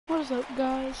What's up,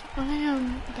 guys? I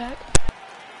am back.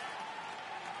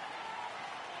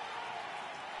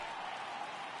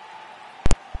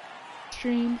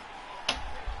 Stream.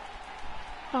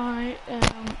 I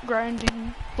am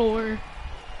grinding for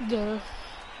the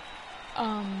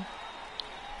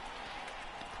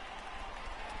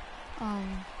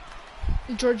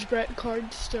George Brett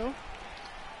card still.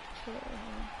 So,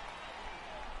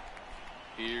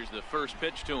 here's the first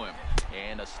pitch to him,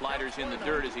 and a slider's in the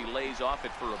dirt as he lays off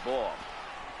it for a ball.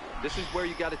 This is where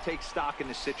you got to take stock in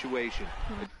this situation.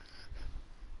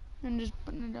 And just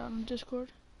putting it out on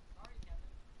Discord.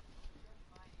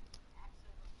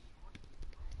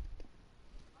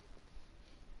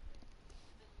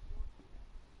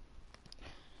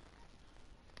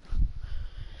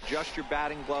 Adjust your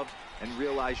batting gloves and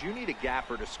realize you need a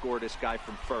gapper to score this guy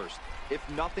from first. If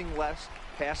nothing less,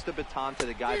 pass the baton to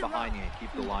the guy behind you and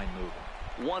keep the line moving.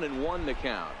 1-1 the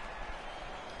count.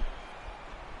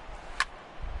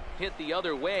 Hit the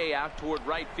other way out toward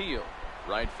right field.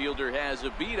 Right fielder has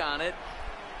a beat on it.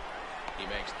 He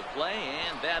makes the play,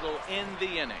 and that'll end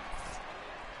the inning.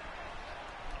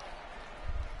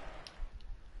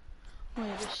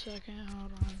 Wait a second,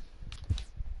 hold on.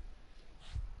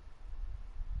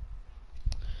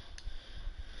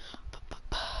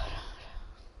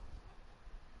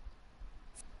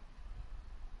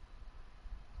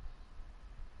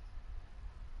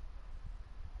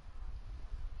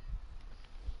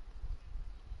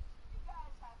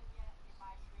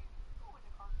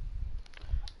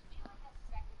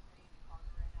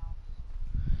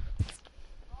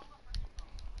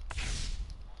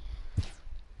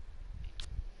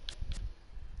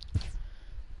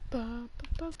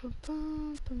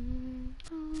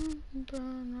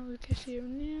 Another Casey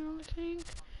O'Neill, I think.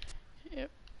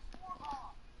 Yep.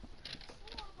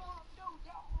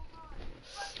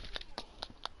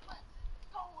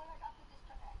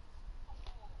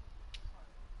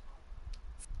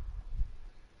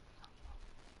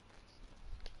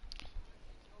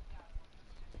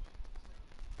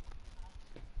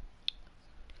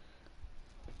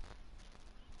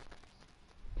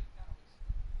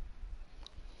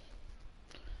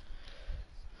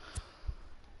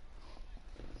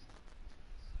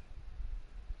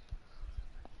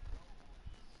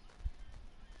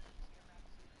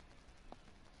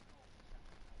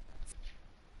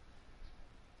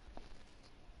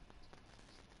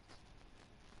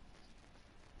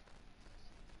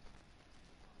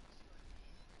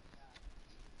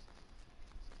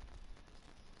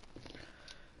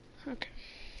 Okay.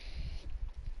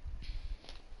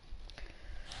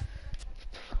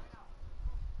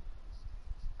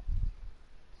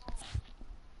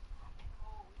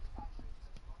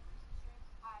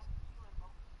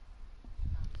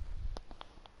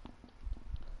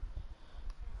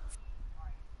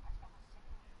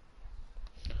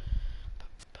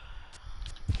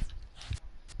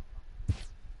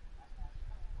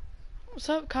 What's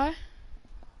up, Kai?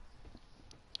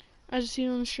 I just seen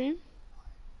you on the stream.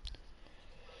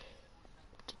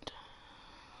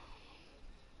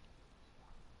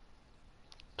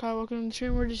 Kai, welcome to the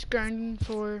stream. We're just grinding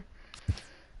for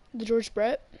the George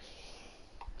Brett.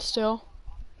 Still.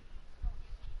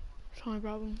 It's not my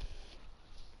problem.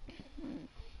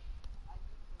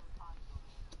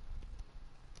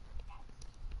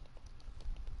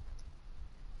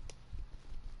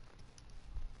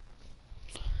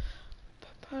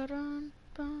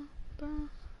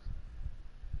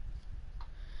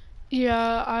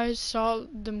 Yeah, I saw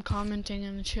them commenting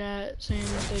in the chat saying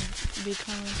that they'd be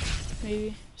coming,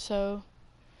 maybe, so.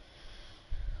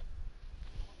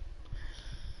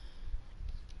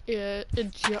 Yeah,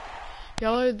 it's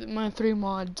y'all are my 3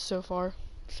 mods so far,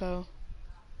 so.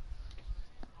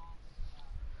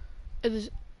 It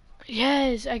is,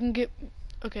 yes, I can get,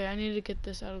 okay, I need to get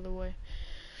this out of the way.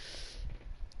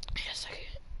 Yes, I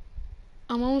can.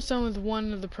 I'm almost done with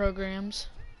one of the programs.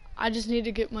 I just need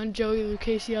to get my Joey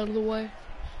Lucchesi out of the way.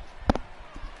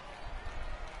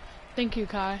 Thank you,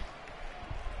 Kai.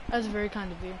 That's very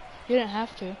kind of you. You didn't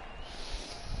have to.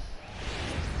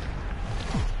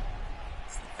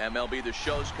 MLB The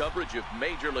Show's coverage of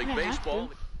Major League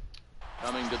Baseball.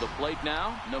 Coming to the plate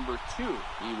now, number 2.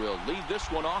 He will lead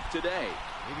this one off today.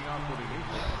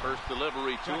 First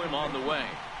delivery to him on the way.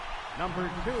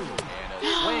 Number 2. And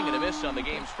a swing and a miss on the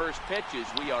game's first pitches.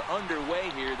 We are underway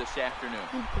here this afternoon.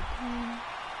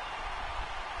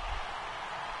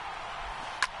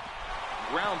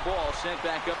 Ground ball sent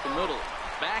back up the middle.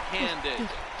 Backhanded.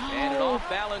 And an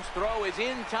off-balance throw is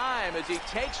in time as he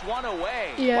takes one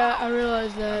away. Yeah, wow. I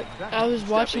realized that. I was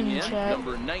watching the chat.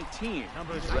 Number 19.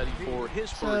 He's ready for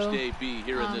his first AB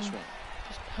here in this one.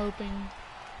 Just hoping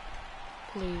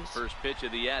Please. First pitch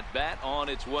of the at-bat on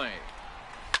its way.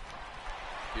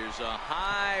 Here's a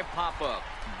high pop-up.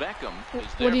 Beckham is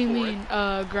there. What do you mean?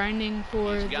 Grinding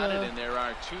for He's got it, and there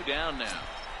are 2 down now.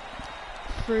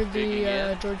 For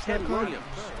the George Brett card? Williams.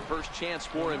 First chance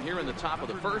for him here in the top of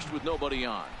the first with nobody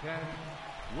on.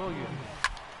 Williams.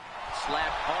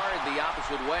 Slapped hard the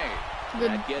opposite way.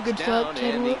 Good, That gets good down, flip,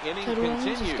 and the inning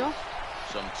continues. continues.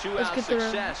 Some 2-out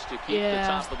success to keep the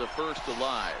top of the first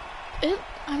alive.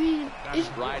 I mean, it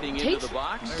Riding into takes the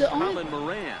box, the only Colin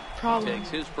Moran problem. takes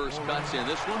his first cuts in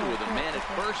this one with a man at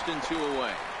first and 2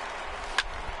 away.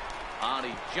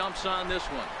 He jumps on this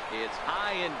one. It's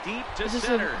high and deep to Is this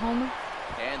center. a homer?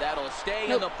 And that'll stay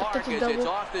Nope, in the park that's a as it's double.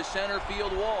 off the center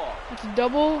field wall. It's a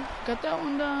double. Got that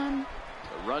one done.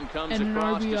 The run comes And an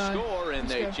across to RBI. score, and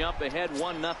Let's they go. jump ahead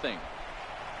 1-0.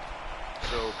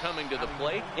 So coming to the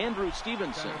plate, Andrew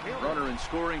Stevenson, runner in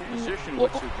scoring position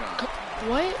with 2 runs.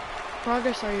 What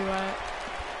progress are you at?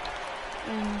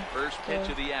 First pitch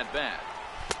of the at-bat.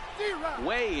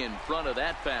 Way in front of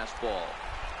that fastball.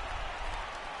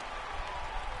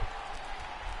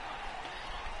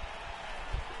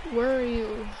 Where are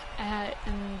you at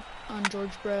on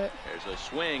George Brett? There's a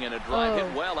swing and a drive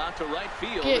hit well out to right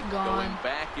field. Get gone. Going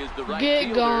back is the right Get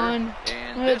fielder. gone.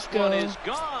 And Let's this one go. is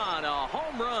gone. A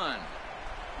home run.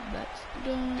 That's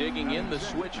done. Digging in the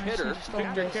switch I just hitter, need to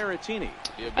stolen Victor base. Caratini.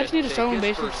 I just need to take stolen his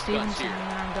base with first cuts Stevenson, here.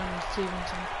 and then I'm done with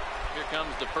Stevenson. Here comes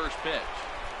the first pitch.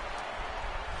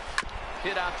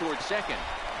 Hit out towards second.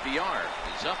 VR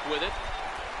is up with it.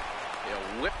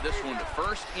 He'll whip this one to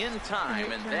first in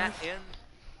time, and that ends.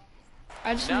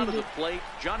 I just Now need to the to. plate,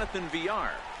 Jonathan VR.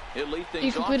 He'll lead You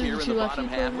things can off put it here in into the lefty bottom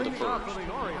half of for the me. first.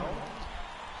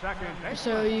 Second baseman.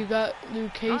 So you got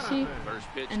Luke Casey. First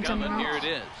pitch And coming, someone here else. it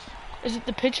is. Is it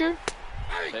the pitcher?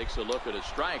 Takes a look at a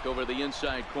strike over the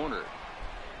inside corner.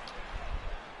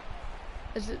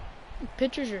 Is it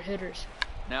pitchers or hitters?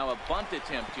 Now a bunt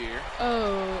attempt here.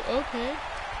 Oh, okay.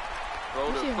 Throw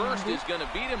I see to what first I'm is going to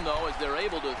beat him, though, as they're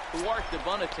able to thwart the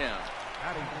bunt attempt.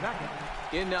 Batting second.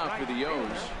 In now for the O's,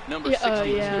 number Yeah,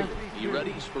 62. yeah. He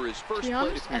readies for his To first be plate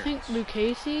honest, I appearance. think Luke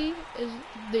Casey is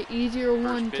the easier First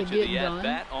one to pitch of get the done,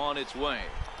 at-bat on its way.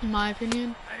 in my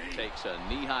opinion. Takes a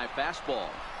knee-high fastball.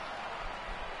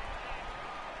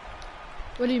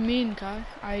 What do you mean, Kai?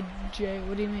 IJ,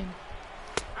 what do you mean?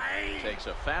 Takes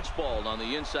a fastball on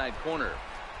the inside corner.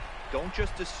 Don't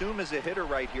just assume as a hitter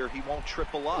right here he won't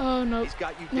triple up. Oh, no. He's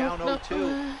got you No, down no,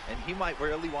 0-2, and he might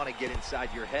really want to get inside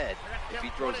your head if he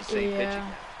throws the same pitch Yeah.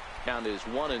 again. Count is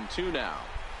 1-2 now.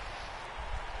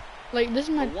 Like, this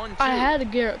is my... A 1-2. I had a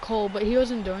Garrett Cole, but he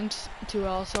wasn't doing too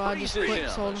well, so I just Freezes quit, him.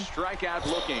 sold A him. strikeout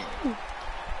looking.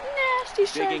 Nasty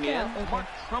Digging in, strikeout. Okay. Mark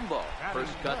Trumbo.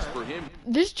 First cuts for him.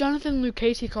 This Jonathan Luke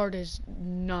Casey card is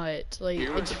nuts. Like,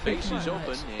 Here it's the base freaking is open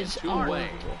nuts. and It's 2 away.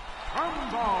 unbelievable.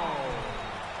 Rumble.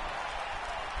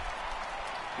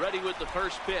 Ready with the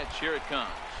first pitch. Here it comes.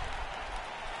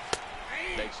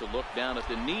 Takes a look down at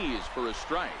the knees for a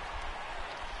strike.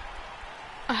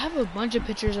 I have a bunch of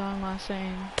pictures on my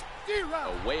thing.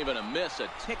 A wave and a miss. A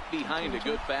tick behind a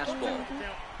good fastball.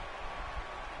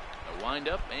 A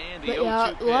windup and the But 0-2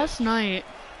 yeah, pitch. last night,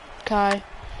 Kai,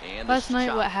 And last the night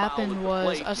chop what foul happened at the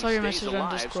was, plate. I saw He your stays message on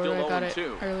alive, Discord, still I got it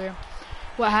 0-2. earlier.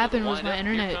 What happened was my windup,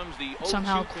 here internet comes the 0-2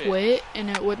 somehow pitch. quit, and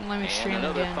it wouldn't let me And stream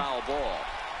another again. foul ball.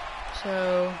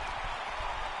 So,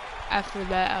 after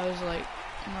that, I was like,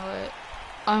 you know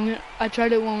what, I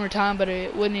tried it one more time, but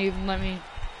it wouldn't even let me.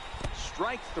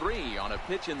 Strike 3 on a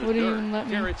pitch in the Wouldn't dirt. even let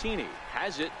me Caratini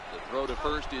has it. The throw to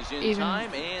first is in Even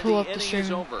time, and pull the up the inning stream,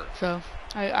 is over. so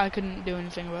I couldn't do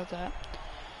anything about that.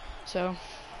 So,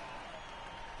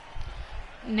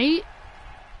 Nate,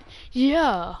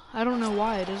 yeah, I don't know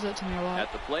why it does that to me a lot.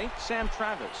 At the plate, Sam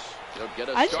Travis. He'll get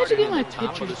us I just have to started get in my the top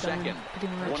of the pictures done, second.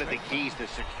 pretty much. One of the keys to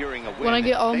securing a win. When I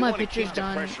get all they my want to pictures keep the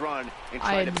done, fresh run and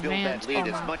I try to build that advance lead all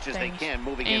as my much as they things. can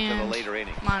moving into the And later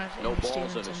innings. minus No Andrew balls and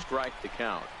a Stevenson. strike to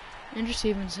count. Andrew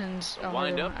Stevenson's a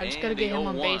hard wind one. up I just and gotta get the him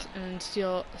on 0-1. base and then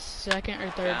steal second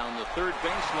or third. Down the third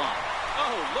baseline.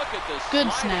 Oh, look at this Good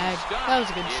sliding snag. stop. That was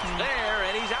a good it's snag. there,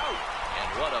 and he's out. And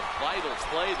what a vital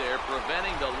play there,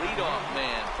 preventing the leadoff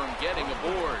man from getting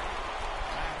aboard.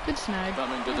 Good snag.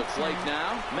 Coming to the Good plate snag.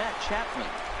 now, Matt Chapman.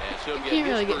 And he'll You get can't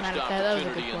his really get first mad at that. That was a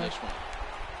opportunity good in play. this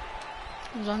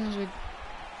one. As long as we.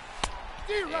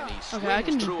 And he Okay, I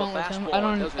can swings just through a bunt with him. fastball I and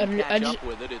don't. doesn't I catch just. up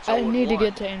with it. It's I need to 0-1.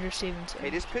 get to Andrew Stevenson. Hey,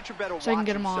 this pitcher better So I can watch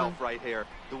get him himself on. right here.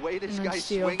 The way this And then guy's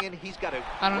steal. swinging, he's got a.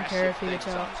 I don't care if he gets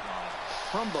out.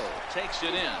 Trumbo takes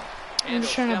it in. I'm And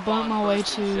just he'll trying to step bunt on my way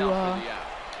first to, himself for the out.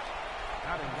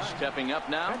 Batting ninth. Stepping up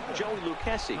now, Joey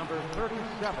Lucchesi. Number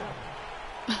 37.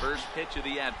 First pitch of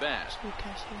the at-bat.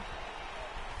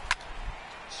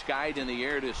 skied in the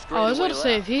air to straight Oh, I was about to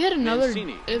say, if he hit another,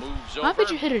 Mancini if moves my over,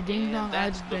 pitcher hit a ding and dong, I'd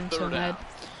that's have the been so third mad. out.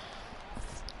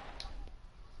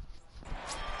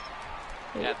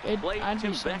 At the plate, I'd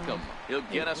Tim be so Beckham. mad. He'll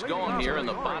get us going here in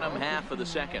the bottom half of the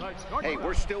second. Hey,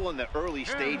 we're still in the early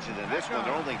stages in this one.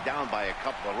 They're only down by a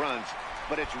couple of runs,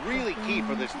 but it's really key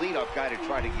for this leadoff guy to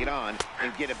try to get on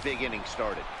and get a big inning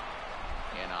started.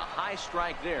 And a high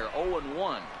strike there,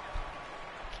 0-1.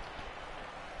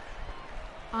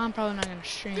 I'm probably not going to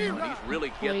stream. He's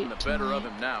really getting the better of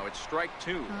him now. It's strike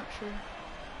 2. Not sure.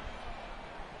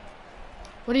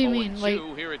 What do you mean? Like,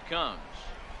 Here it comes.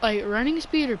 like running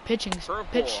speed or pitch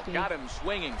Curveball speed? got him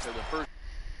swinging to the first.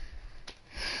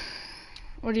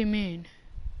 What do you mean?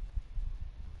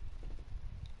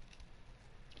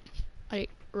 Like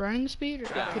running speed or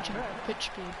pitch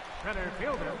speed? Center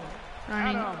fielder.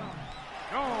 Running. Adam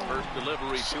Jones. First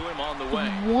delivery to him on the way.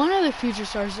 One of the future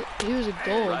stars, he was a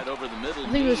gold. Right over the middle, I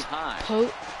think it was high.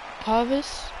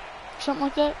 Pavis, something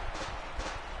like that.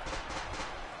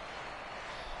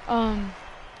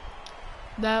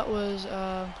 That was,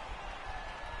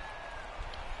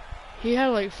 he had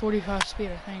like 45 speed,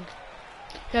 I think.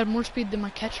 He had more speed than my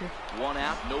catcher. One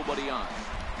out, nobody on.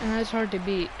 And that's hard to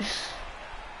beat.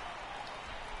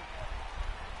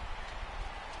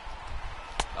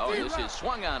 Oh, this is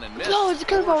swung on and missed. No, it's a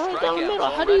curveball 4 right down the strikeouts middle.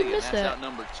 How do you already, miss and that's that? out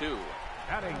number 2.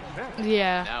 Batting fifth.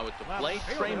 Yeah. Now at the plate,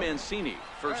 Trey Mancini.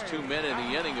 First 2 men in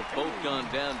the inning have both gone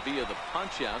down via the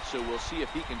punch out, so we'll see if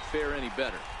he can fare any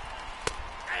better.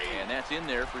 And that's in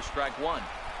there for strike 1.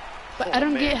 But I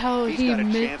don't get how He's he got a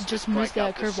chance to just strike missed that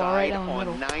out the curveball right side down the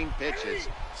middle. on 9 pitches.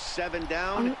 7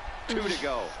 down, 2 to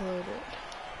go. Floated.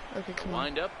 Okay, come on.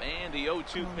 Wind up and the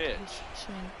 0-2 Come on, pitch. please.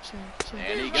 Swing.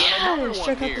 And he got Yeah, another one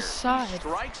struck out here. the side. He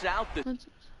strikes out the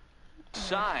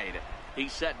side. He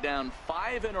set down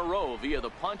 5 in a row via the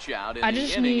punch out, and I the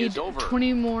just inning need is over.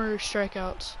 20 more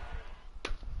strikeouts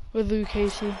with Lou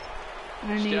Casey.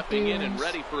 And I need Stepping 3 in and wins.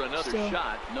 ready for another Still.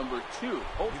 shot. Number 2,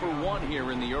 0 for 1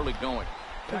 here in the early going.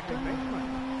 Second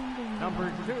baseman.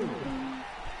 Number 2.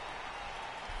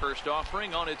 First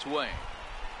offering on its way.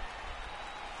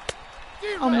 I'm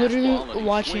Fastball, and literally he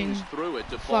watching swings through it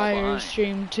to fall Fire behind.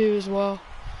 stream too as well.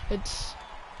 It's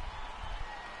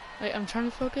like I'm trying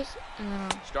to focus and then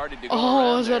Started to go Oh, I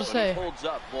around was there, about to but he say. holds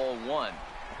up ball 1.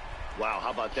 Wow, how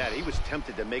about that? He was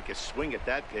tempted to make a swing at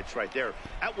that pitch right there.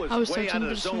 That was, I was so way out of tempted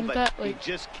the to zone, swing but at that, he like-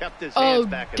 just kept his oh, hands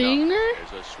back enough. dinger?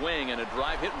 There's a swing and a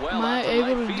drive hit well Am I out to able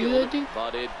right to do field, that, dude?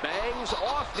 but it bangs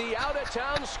off the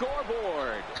out-of-town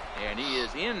scoreboard. And he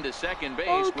is into second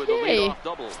base with a Okay. leadoff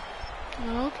double.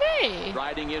 Okay.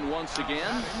 Riding in once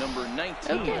again, number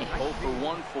 19. Okay. 0 for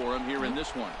 1 for him here in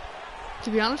this one. To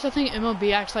be honest, I think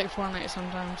MLB acts like Fortnite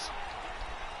sometimes.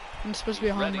 I'm supposed to be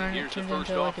a home Ready. run, Here's it the turns first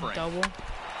into like a offering. double.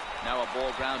 Now a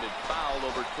ball grounded foul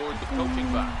over toward the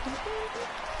coaching box.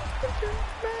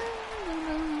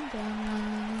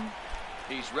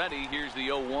 He's ready. Here's the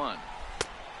 0-1.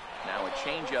 Now a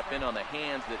changeup in on the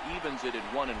hands that evens it at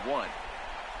 1-1.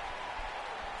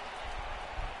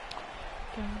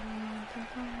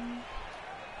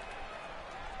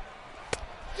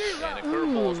 And a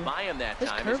curveball's Ooh, by him that this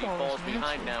time as he curveball falls is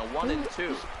behind now nasty. 1-2.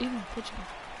 Who's even pitching?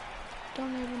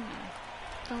 Don't even know.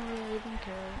 Don't really even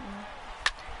care right now.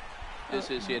 This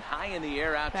is hit high in the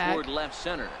air out Back. toward left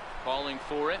center. Calling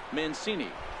for it, Mancini.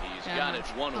 He's Yeah, got it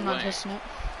one I'm not away. testing it.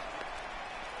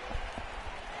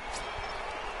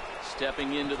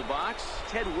 Stepping into the box,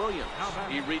 Ted Williams.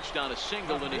 He reached on a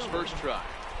single in his first try.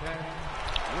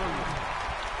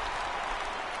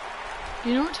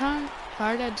 You know what time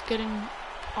Fire Dad's getting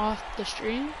off the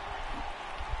stream?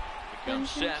 Comes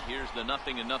set. Here's the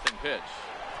 0-0 pitch.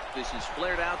 This is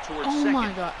flared out towards Oh second.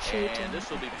 my God, shoot. And this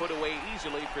will be put away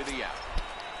easily for the out.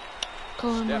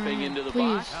 Colin Stepping Moran, into the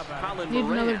please. box, Colin Need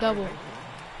Moran. another double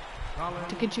Colin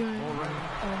to get you an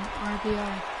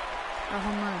RBI or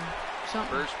home run.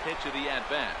 Something. First pitch of the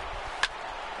at-bat.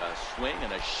 A swing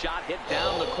and a shot hit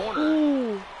down the corner.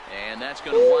 Ooh. And that's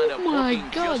going to wind up Oh my looking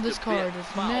God, just this a card bit is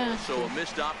foul. nasty. So a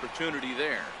missed opportunity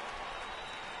there.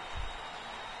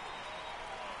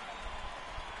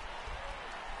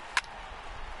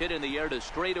 Hit in the air to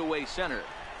straightaway center.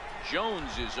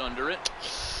 Jones is under it.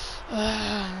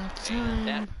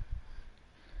 Time.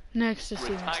 Next is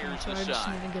Stevenson, retires so the I just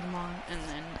side. need to get him on and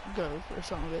then go for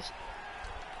some of this.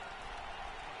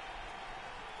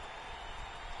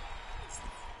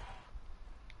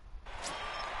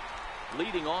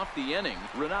 Leading off the inning,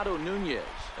 Renato Nunez,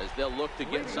 as they'll look to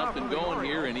get something going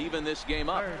here and even this game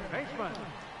up. third baseman.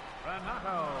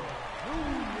 Renato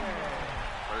Nunez.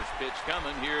 First pitch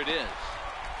coming, here it is.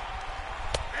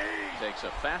 Takes a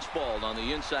fastball on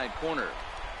the inside corner.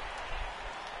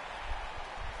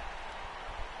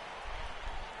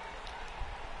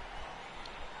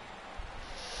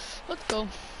 Let's go.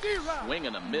 Swing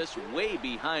and a miss way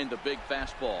behind the big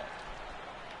fastball.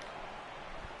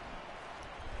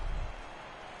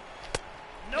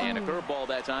 And a curveball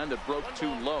that time that broke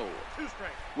too low.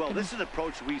 Well, this is an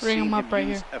approach we've Bring seen him him up right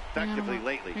use here. effectively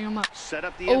lately. Bring him up. Set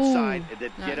up the Oh, inside and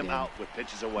then not get him good. out with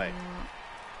pitches away.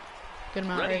 Get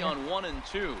him out Ready right on 1 and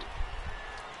 2.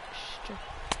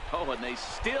 Oh, and they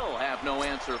still have no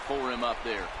answer for him up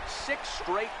there. 6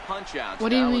 straight punch outs. What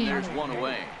do you now, mean? And there's one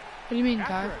away. What do you mean,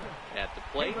 Kai? At the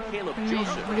plate, Caleb What do you mean?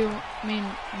 Joseph. What do you mean?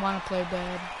 Want to play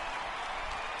bad?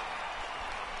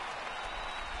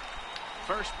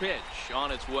 First pitch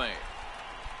on its way.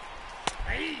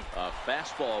 A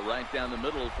fastball right down the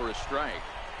middle for a strike.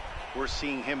 We're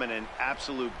seeing him in an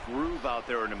absolute groove out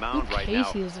there on the mound Luke right now.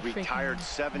 Casey is a Retired freaking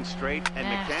 7 straight, and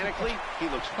nasty mechanically, he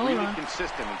looks Hold really on.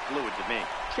 consistent and fluid to me.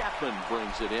 Chapman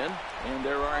brings it in, and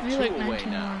there are Maybe 2 like away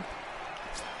 19 now. more.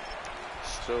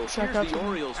 So Check here's out the some-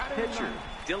 Orioles pitcher,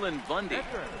 Dylan Bundy.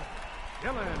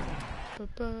 Dylan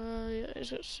Yeah,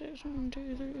 is it 6, 1,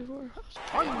 2, 3, 4?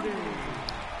 Bundy.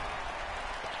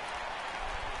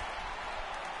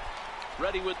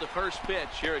 Ready with the first pitch.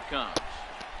 Here it comes.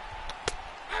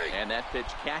 And that pitch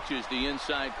catches the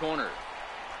inside corner.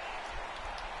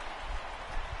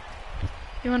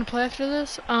 You want to play after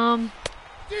this?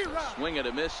 Swing and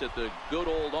a miss at the good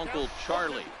old Uncle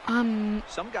Charlie.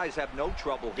 Some guys have no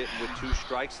trouble hitting with 2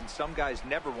 strikes, and some guys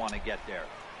never want to get there.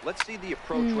 Let's see the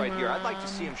approach right here. I'd like to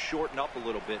see him shorten up a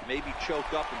little bit, maybe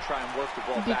choke up and try and work the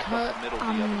ball back up the middle the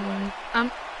other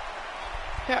way.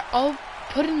 Here, I'll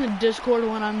put in the Discord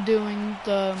when I'm doing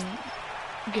the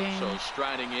game. So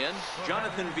striding in,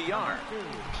 Jonathan Villar.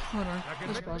 Hold on,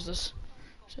 let's pause this.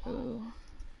 So,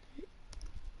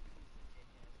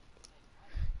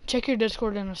 check your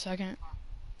Discord in a second.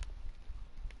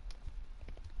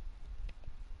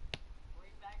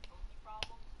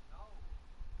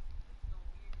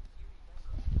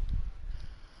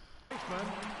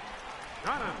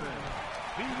 Jonathan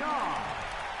Villar.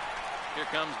 Here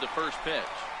comes the first pitch.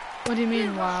 What do you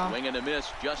mean, wow? Swing and a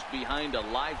miss just behind a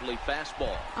lively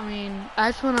fastball. I mean,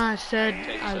 that's when I said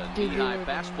Takes I a do knee-high good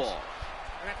fastball.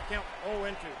 I have to count 0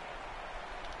 and 2.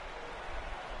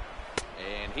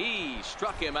 And he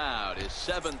struck him out, his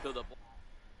 7th of the ball.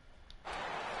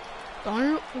 The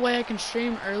only way I can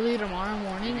stream early tomorrow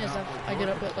morning is if I get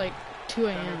up at like 2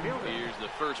 a.m. Here's the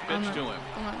first pitch I'm not to him.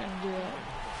 gonna do that.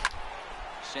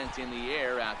 Sent in the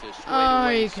air out to Oh, are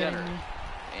straightaway you center. kidding me?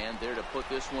 And there to put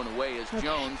this one away is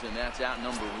Jones, and that's out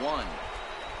number 1.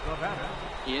 The batter,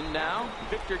 In now,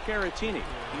 Victor Caratini.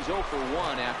 He's 0 for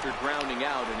 1 after grounding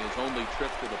out in his only trip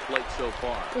to the plate so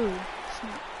far. Ooh, it's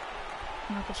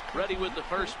not what's Ready with the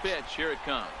first pitch. Here it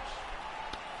comes.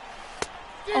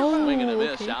 Oh, Swing and a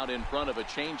miss okay. out in front of a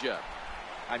changeup.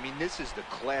 I mean, this is the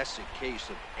classic case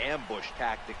of ambush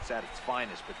tactics at its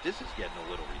finest, but this is getting a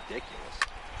little ridiculous.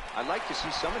 I'd like to see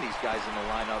some of these guys in the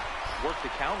lineup work the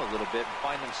count a little bit and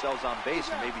find themselves on base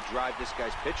and maybe drive this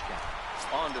guy's pitch count.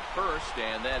 On to first,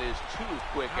 and that is 2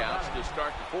 quick outs to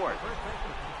start the 4th. first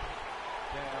baseman.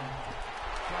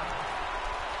 Dan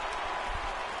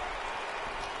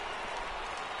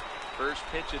First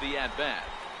pitch of the at-bat.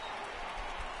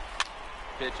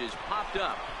 Pitch is popped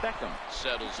up. Beckham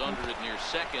settles under it near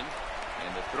second,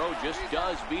 and the throw just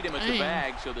does beat him at the Dang.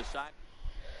 bag, so the side.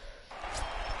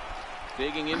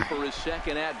 Digging in for his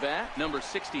second at-bat, number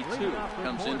 62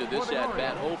 comes into this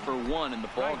at-bat 0 for 1 in the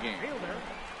ball game. fielder,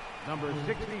 number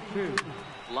 62.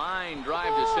 Line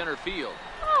drive to center field.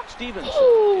 Stevenson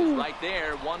Ooh. is right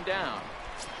there, 1 down.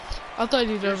 I thought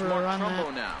you'd Here's Mark overrun Trumbo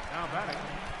that. now. Now batting,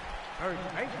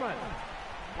 first baseman,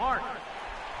 Mark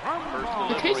First Trumbo.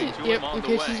 delivery Casey, to yep, him on the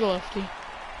Casey's a way. lefty.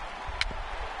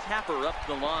 Tapper up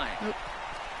the line. Nope.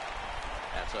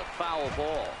 That's a foul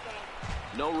ball.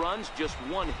 No runs, just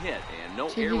 1 hit, and no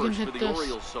See if you can errors for hit the this.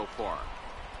 Orioles so far.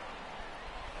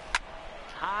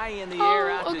 High in the Oh, air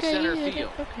out to okay, center you hit it,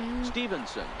 field. okay.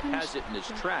 Stevenson Comes- has it in his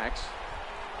tracks.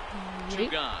 2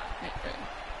 Wait. gone.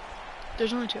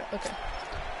 There's only 2. Okay.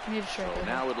 I need to strike So that.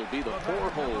 now it'll be the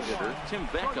 4-hole hitter, Tim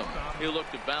Beckham. He'll look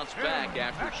to bounce back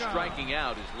after striking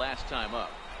out his last time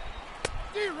up.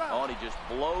 Oh, and he just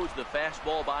blows the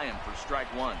fastball by him for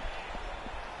strike 1.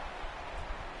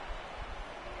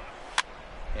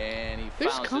 And he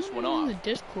Who's fouls this one coming in the off.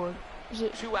 Discord? Is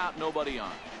it? 2 out, nobody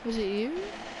on. Was it you?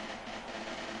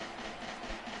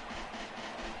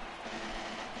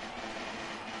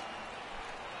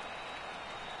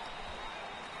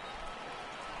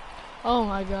 Oh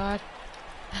my god.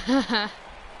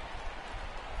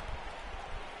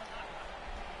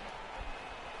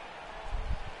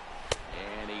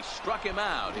 And he struck him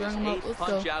out. His Bring him up, 8th let's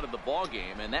punch go. out of the ball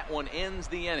game, and that one ends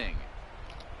the inning.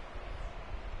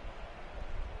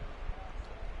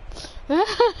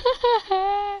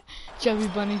 Chubby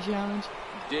Bunny challenge.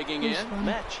 Digging in,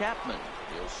 Matt Chapman.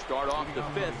 He'll start off the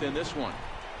fifth in this one.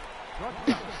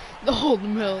 The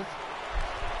Holden Hills.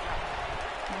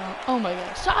 Oh my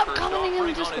God! Stop First commenting in the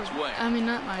offering on Discord. its way. I mean,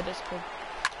 not my Discord.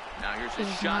 Now here's a This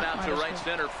is shot not out my to right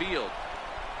Discord. center field.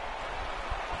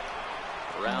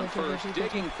 Around first,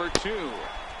 digging for two.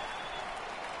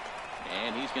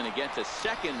 And he's going to get to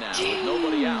second now with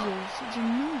nobody out. Jesus,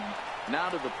 no. Now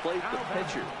to the plate, the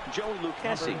pitcher, Joey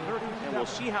Lucchesi. And we'll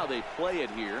see how they play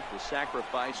it here. The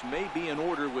sacrifice may be in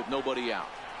order with nobody out.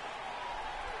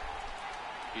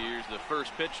 Here's the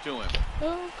first pitch to him.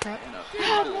 Oh crap! And a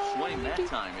full swing that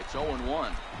time. It's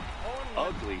 0-1.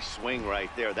 Ugly swing right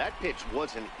there. That pitch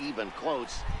wasn't even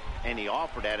close, and he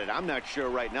offered at it. I'm not sure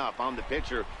right now if I'm the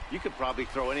pitcher. You could probably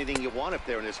throw anything you want up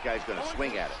there, and this guy's going to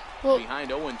swing at it. Well, Behind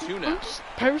 0-2 now. I'm just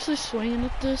purposely swinging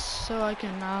at this so I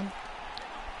can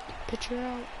pitch her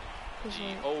out. The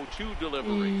 0-2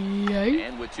 delivery. Yay.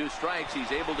 And with two strikes,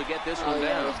 he's able to get this Oh one yeah,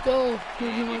 down. let's go.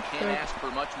 And you can't ask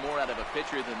for much more out of a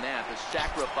pitcher than that. The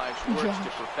sacrifice works to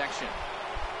perfection.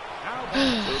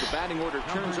 So the batting order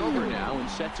turns over now and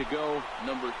set to go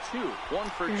number 2. 1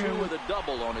 for 2 with a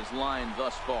double on his line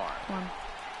thus far.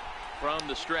 From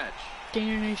the stretch.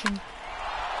 Gainer Nation.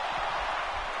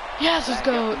 Yes, let's Back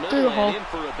go. up the Through middle the hole. and in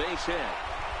for a base hit.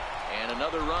 And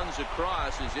another runs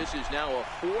across as this is now a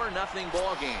 4-0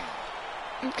 ball game.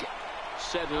 Okay.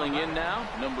 Settling in now,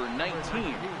 number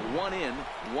 19. 1 in,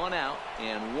 1 out,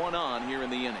 and 1 on here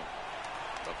in the inning.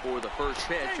 Before the first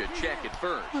pitch, a check at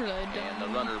first. And the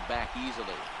runner back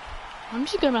easily. I'm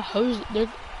just gonna hose. They're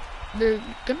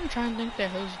gonna try and think they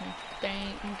hose me. They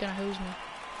ain't gonna hose me.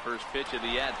 First pitch of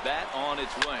the at-bat on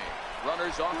its way.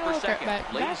 Runners off for second.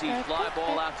 Lazy fly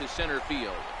ball out to center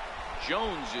field.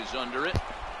 Jones is under it,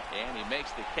 and he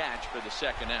makes the catch for the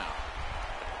second out.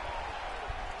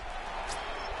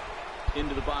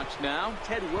 Into the box now,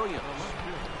 Ted Williams.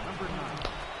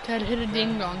 Ted hit a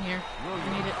ding dong here.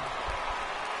 I need it.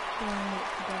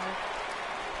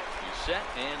 He's set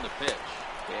and the pitch.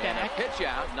 And a pitch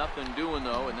out, nothing doing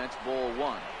though, and that's ball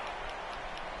 1.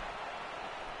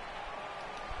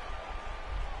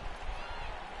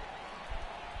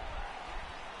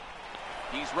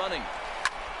 He's running.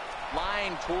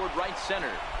 Line toward right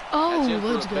center. Oh,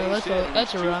 let's go.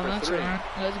 That's a run. That's a run.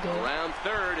 Let's go. Around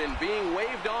third and being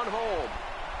waved on home.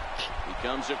 He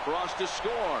comes across to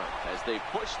score as they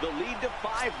push the lead to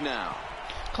 5 now.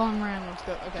 Colin Moran, let's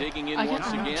go. Okay. Digging in once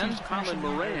again, Colin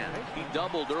Moran. He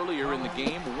doubled earlier in the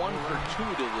game, 1 for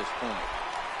 2 to this point.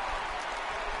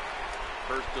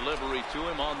 First delivery to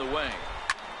him on the way.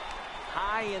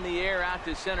 High in the air out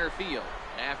to center field.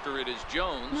 After it is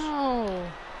Jones. No.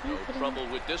 No trouble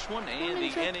with this one, and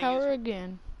the inning power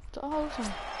again. It's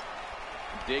awesome.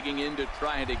 Digging in to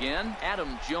try it again.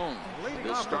 Adam Jones.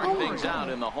 They'll start things out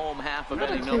in the home half of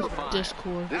inning number 5.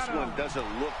 Discord. This one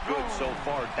doesn't look good so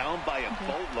far. Down by a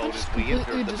boatload as we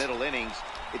enter the middle innings.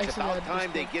 It's about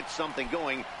time they get something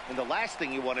going. And the last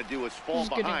thing you want to do is fall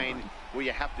behind where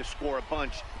you have to score a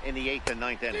bunch in the 8th and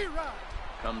 9th inning.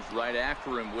 Comes right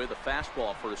after him with a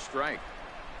fastball for a strike.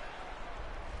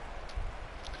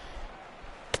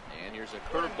 And here's a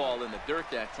curveball in the dirt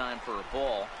that time for a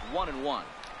ball. 1-1.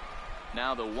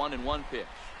 Now the 1-1 pitch.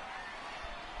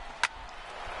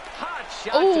 Hot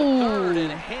shot to third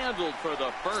and handled for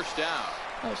the first out.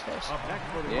 That was close.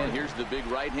 And here's the big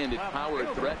right-handed power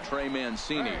threat, Trey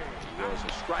Mancini. He was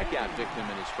a strikeout victim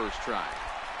in his first try.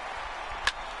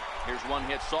 Here's one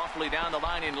hit softly down the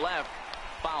line in left.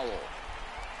 Foul.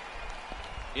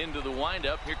 Into the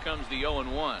windup. Here comes the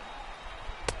 0-1.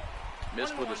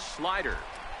 Missed with a slider.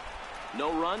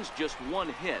 No runs, just 1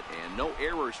 hit, and no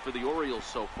errors for the Orioles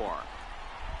so far.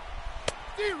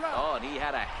 Oh, and he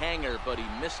had a hanger, but he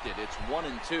missed it. It's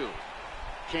 1-2.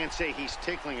 Can't say he's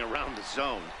tickling around the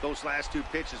zone. Those last 2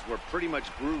 pitches were pretty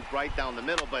much grooved right down the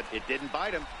middle, but it didn't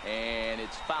bite him. And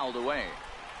it's fouled away.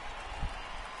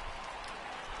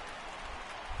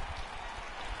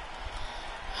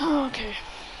 Okay.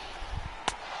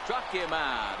 Struck him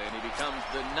out, and he becomes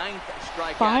the 9th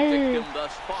strikeout victim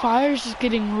thus far. Fire's just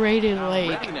getting rated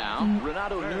like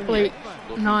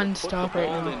non-stop right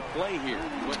now. In play here.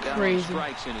 He went down on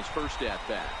strikes in his first at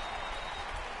bat.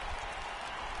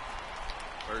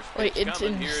 Wait, it's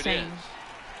insane. Here it is.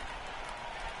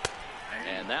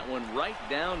 And that one right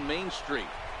down Main Street.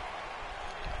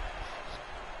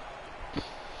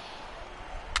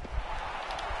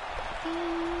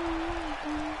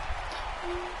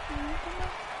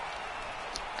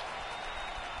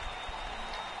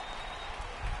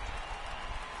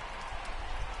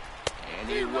 And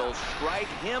he will strike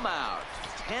him out.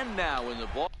 10 now in the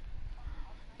ball.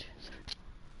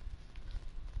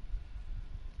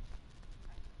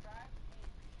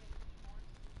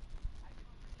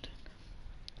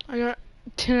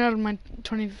 10 out of my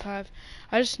 25.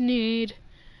 I just need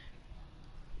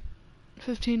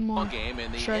 15 more Game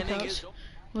and the inning is strikeouts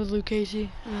with Luke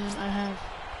Casey, and then I have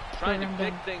the trying to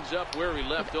program pick done. things up where we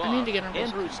left off. I need to get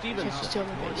Andrew Just Stevenson. steal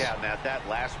the base. Yeah, Matt, that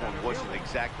last one wasn't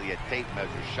exactly a tape measure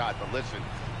shot, but listen,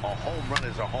 a home run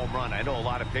is a home run. I know a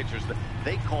lot of pitchers,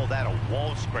 they call that a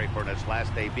wall scraper in his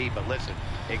last AB, but listen,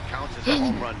 it counts as a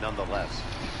home run nonetheless.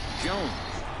 Jones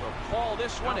will call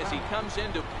this one as he comes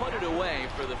in to put it away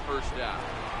for the first out.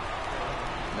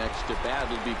 Next to bat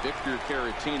will be Victor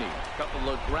Caratini. A couple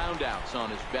of ground outs on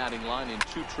his batting line in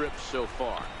 2 trips so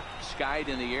far. Skied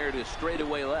in the air to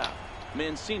straightaway left.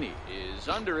 Mancini is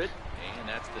under it, and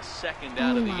that's the second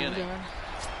out of the inning. God.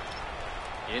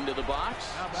 Into the box,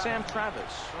 Sam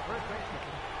Travis.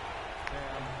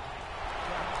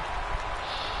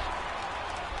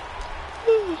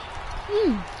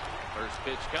 First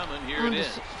pitch coming, here it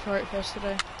is. Fart fest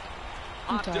today.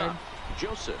 I'm Hopped tired. up.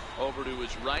 Joseph over to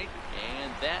his right,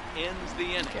 and that ends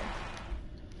the inning.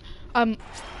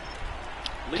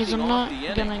 Because Leading I'm off not the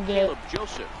inning, gonna get. Caleb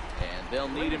Joseph, and they'll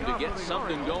need him to get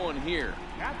something going here.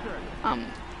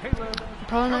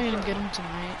 Probably not gonna get him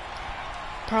tonight.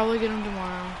 Probably get him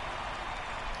tomorrow.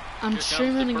 I'm Here comes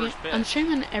streaming the again. first pitch. I'm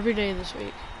streaming every day this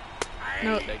week.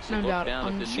 No, Takes a no look doubt. down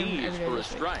at I'm the streaming knees every day for a this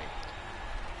week. strike.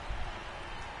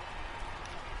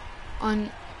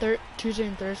 On Tuesday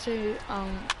and Thursday,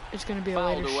 it's gonna be a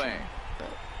Fouled later away. stream, but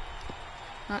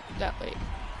not that late.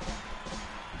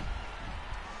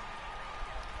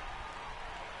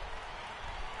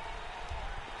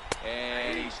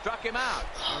 And he struck him out.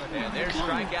 And there's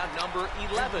strikeout number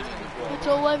 11 in the ball. It's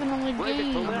 11 on the Break it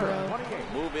game, to bro.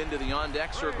 Lehrer. Move into the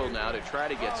on-deck circle now to try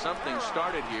to get something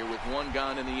started here with 1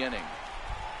 gone in the inning.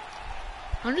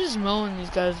 I'm just mowing these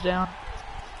guys down.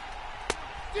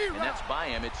 And that's by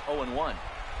him. It's 0-1.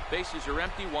 Bases are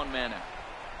empty, 1 man out.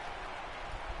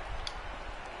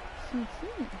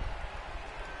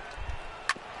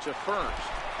 To first.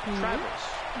 Travis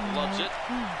loves it.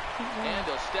 And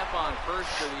he'll step on first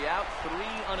for the out. 3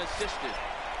 unassisted.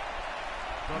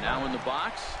 Now in the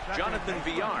box, Jonathan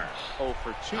Villar. 0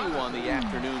 for 2 on the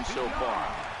afternoon so far.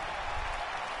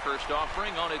 First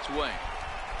offering on its way.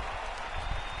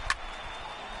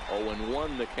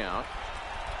 0-1 the count.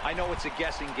 I know it's a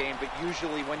guessing game, but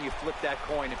usually when you flip that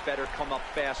coin, it better come up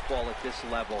fastball at this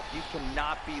level. You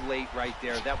cannot be late right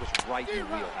there. That was right in the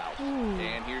wheelhouse.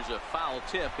 And here's a foul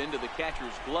tip into the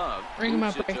catcher's glove. Ring him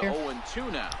Moves up it right to here.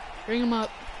 0-2 now. Bring him up.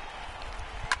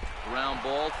 Ground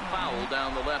ball, foul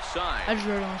down the left side. I just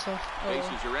wrote it myself.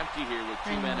 Bases are empty here with 2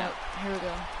 Ring men him out. up. Here we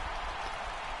go.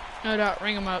 No doubt.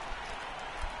 Ring him up.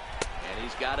 And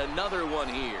he's got another one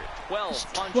here. 12 It's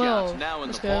punch 12. outs now in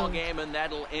Let's the go. ball game, and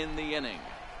that'll end the inning.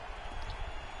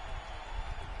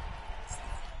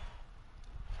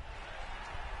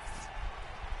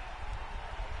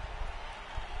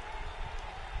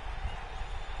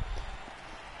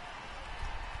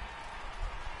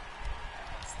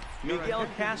 Miguel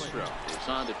Castro is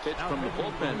on to pitch from the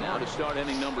bullpen now to start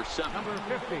inning number 7. Number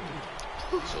 50.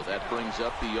 So that brings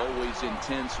up the always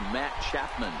intense Matt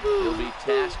Chapman. He'll be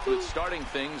tasked with starting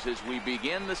things as we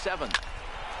begin the 7th.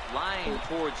 Line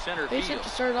towards center Base hit field. to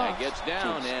start off. And gets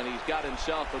down, and he's got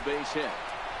himself a base hit.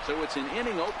 So it's an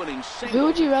inning opening single. Who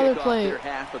would you to rather kick off play? their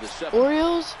half of the 7th.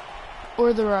 Orioles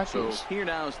or the So Rockies? here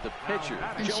now is the pitcher,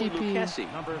 And Joe CP.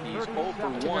 Lucchesi. He's 0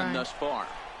 for 1 thus far.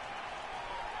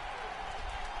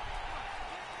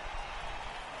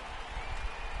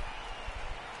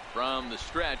 From the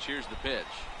stretch, here's the pitch.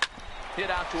 Hit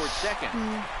out towards second.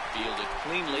 Fielded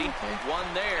cleanly. One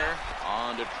there.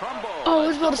 On to Trumbo. Oh, I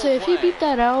was about to say, if he beat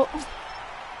that out.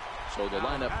 So the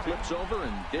lineup flips over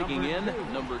and digging in.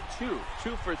 Number 2.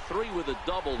 2 for 3 with a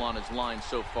double on his line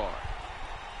so far.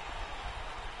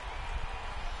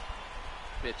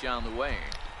 Pitch on the way.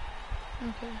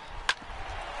 Okay.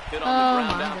 Hit on the Oh,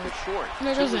 ground my out God. to short.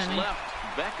 There To goes his Annie. left,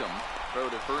 Beckham. Throw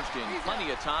to first in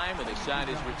plenty of time, and his side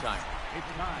is retired. It's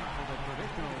time for the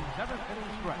traditional 7th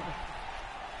inning stretch.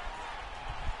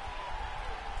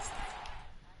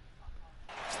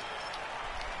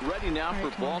 Ready now for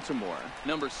Right, come on. Baltimore.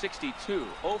 Number 62.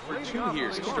 0 for 2 here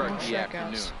to start the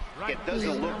afternoon. It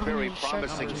doesn't look very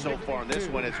promising so far in this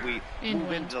one as we And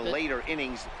move into the wins, but- later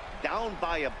innings. Down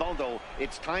by a bundle,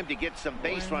 it's time to get some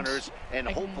base Wins. runners and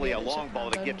I can hopefully a get it long ball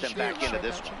to sometimes. get them Just back get into strikeouts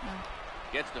this one. right now.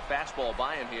 Gets the fastball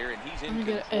by him here, and he's I'm in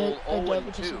gonna get control. a dub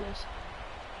because 0-2. of this.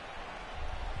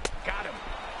 Got him.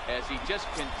 As he just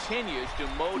continues to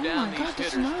mow Oh down my these God,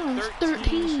 this hitters. is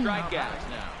 13 13. strikeouts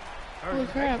now. Holy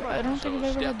crap, I don't think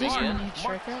I've ever had this stepping in. many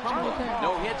strikeouts. Holy crap.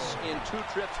 No hits in 2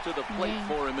 trips to the plate Dang.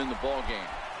 for him in the ball game.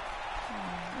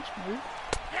 Nice move.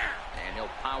 And he'll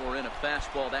power in a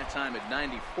fastball that time at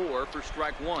 94 for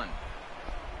strike one.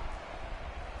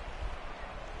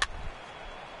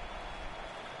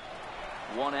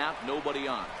 One out, nobody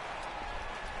on.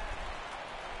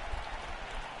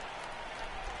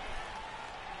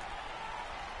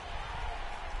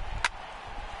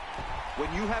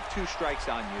 When you have 2 strikes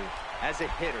on you, as a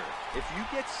hitter, if you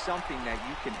get something that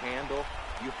you can handle,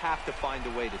 you have to find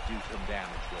a way to do some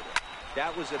damage with it.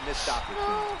 That was a missed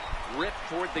opportunity. Ripped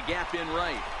toward the gap in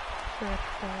right.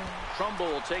 Trumbull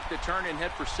will take the turn and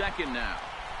head for second now.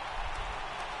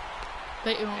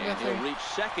 Bet you won't And go he'll through. reach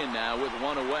second now with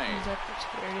one away.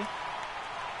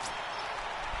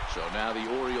 So now the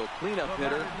Oriole cleanup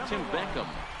hitter, Tim Beckham,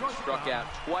 struck out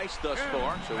twice thus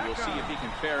far, so we'll see if he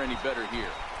can fare any better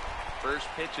here. First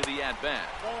pitch of the at-bat.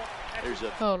 There's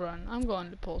a... Hold on, I'm going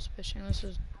to pulse pitching. This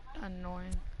is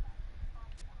annoying.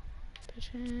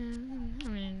 Pitching, I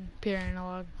mean, peer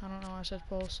analog. I don't know why I said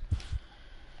pulse.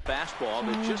 fastball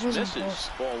that just misses.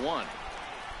 Ball one.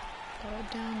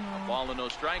 Down Ball and no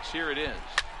strikes. Here it is.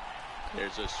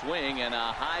 There's a swing and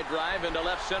a high drive into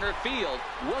left center field.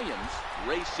 Williams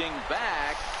racing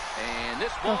back, and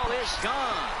this ball is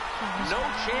gone. No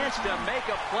chance to make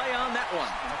a play on that one.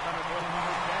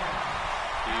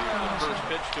 Here's the first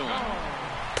pitch to him.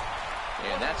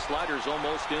 And that slider's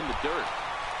almost in the dirt.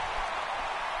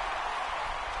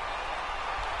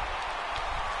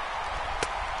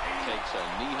 Takes a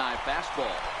knee-high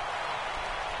fastball.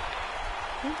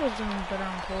 I think I was doing better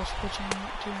on pulse pitching.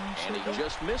 And he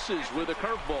just misses with a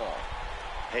curveball.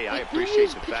 Hey, I appreciate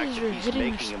the fact that he's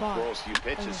making him throw a few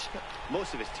pitches.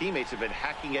 Most of his teammates have been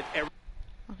hacking it every...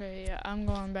 Okay, yeah, I'm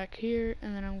going back here,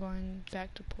 and then I'm going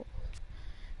back to pull.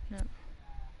 No.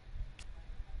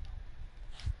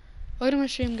 Look at my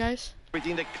stream, guys.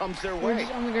 Everything that comes their way.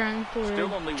 On the ground for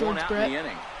Still only George one out Brett. in the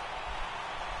inning.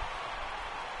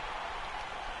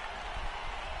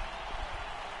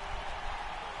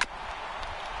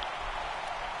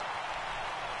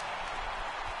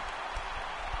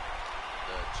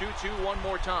 The 2-2 one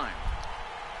more time.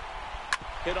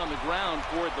 Hit on the ground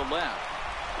toward the left.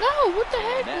 No, what the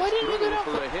heck? And Why that's didn't you go through down?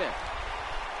 for a hit.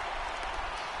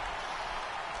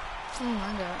 Oh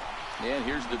my God. And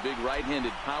here's the big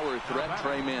right-handed power threat,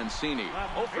 Trey Mancini.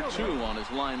 0 for 2 on his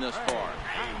line thus far.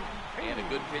 And a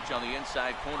good pitch on the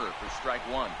inside corner for strike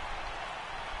one.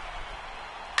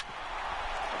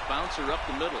 A bouncer up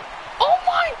the middle. Oh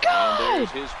my And God!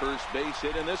 there's his first base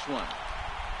hit in this one.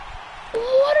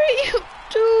 What are you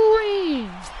doing?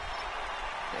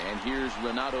 And here's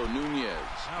Renato Nunez.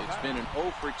 It's been an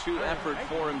 0 for 2 effort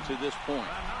for him to this point.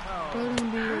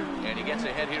 And he gets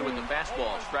ahead here with the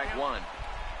fastball, strike one.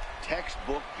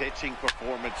 Textbook pitching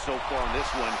performance so far in this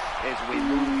one as we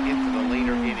move into the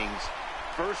later innings.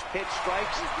 First pitch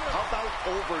strikes, how about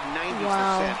over 90%?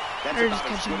 Wow. That's They're about just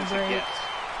as catching good as it breaks. gets.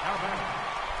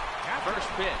 First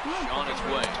pitch on its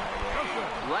way.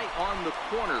 Right on the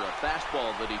corner, a fastball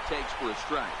that he takes for a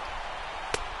strike.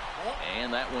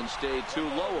 And that one stayed too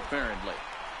low, apparently.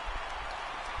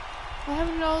 What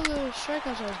happened to all the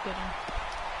strikeouts I was getting?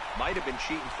 Might have been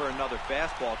cheating for another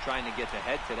fastball, trying to get the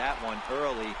head to that one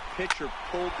early. Pitcher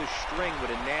pulled the string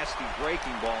with a nasty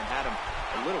breaking ball and had him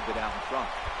a little bit out in front.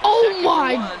 Oh Second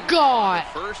my one God!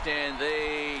 First, and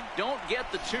they don't get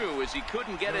the 2 as he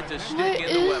couldn't get it to stick What in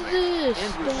the is webbing. this?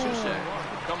 Andrew Susek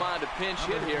come on to pinch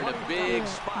hit here in a big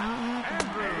spot.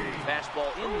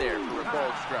 Fastball in there for a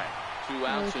called strike. 2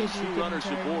 outs and 2 runners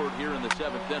aboard here in the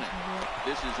 7th inning.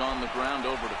 This is on the ground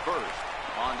over to first.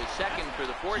 On to second for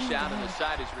the force out, and the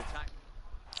side is retired.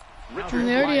 Richard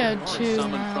They already Wyatt had 2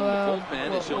 summoned from the now.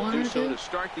 bullpen as he'll do so to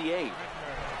start the 8th.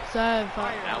 So I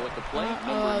have Now at the plate,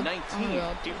 number 19.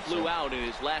 He flew out in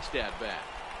his last at-bat.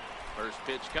 First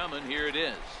pitch coming. Here it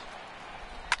is.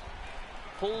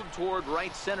 Pulled toward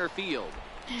right center field.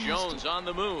 Jones on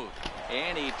the move,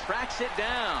 and he tracks it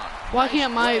down. Why Nice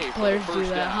can't my play for the players do first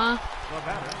that, out.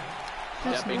 huh?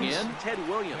 That's Stepping nice. in, Ted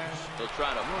Williams. He'll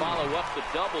try to follow up the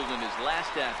double in his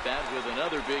last at-bat with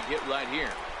another big hit right here.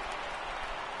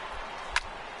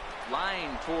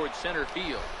 Line towards center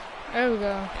field. There we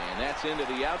go. And that's into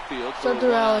the outfield for Start a the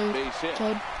rally, one-out base hit.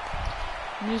 Ted.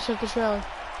 You need to start this rally.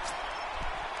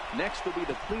 Next will be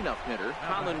the cleanup hitter,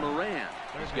 Colin Moran.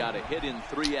 He's got a hit in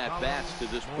 3 at-bats to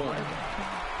this point.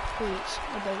 Please,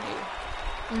 I beg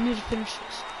you. We need to finish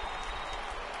this.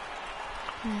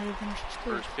 We need to finish this,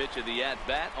 please. First pitch of the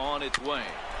at-bat on its way.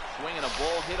 Swinging a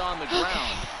ball hit on the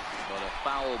ground. But a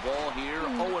foul ball here,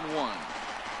 0-1.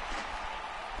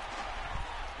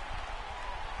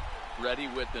 Ready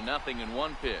with the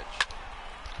 0-1 pitch.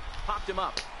 Popped him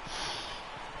up.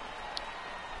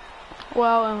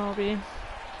 Wow, MLB.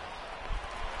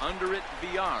 Under it,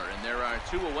 VR, and there are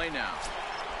 2 away now.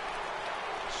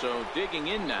 So digging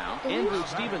in now, Andrew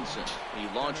Stevenson. He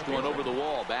launched one over the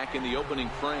wall back in the opening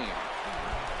frame.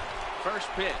 First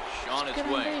pitch on its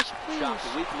way. Shot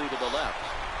weakly to the left.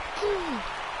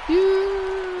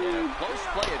 Yeah, close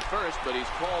play at first, but he's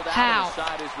called out and the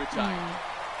side is retired.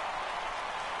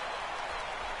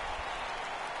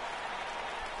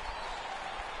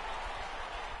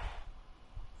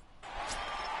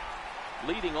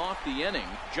 Leading off the inning,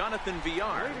 Jonathan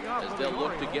VR, as they'll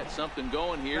look to get something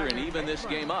going here and even this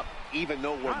game up. Even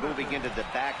though we're moving into the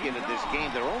back end of this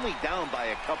game, they're only down by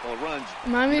a couple of runs.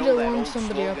 Remind me to warm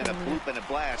somebody up. A bloop and a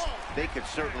blast. They could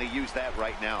certainly use that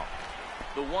right now.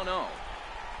 The 1-0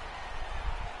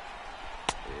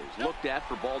 is looked at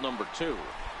for ball number 2.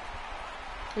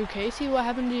 Okay, see what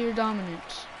happened to your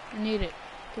dominance. I need it,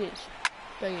 please.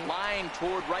 Line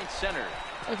toward right center.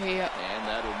 Okay, yeah. And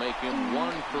that'll make him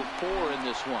 1 for 4 in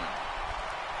this one.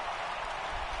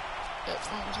 Yep,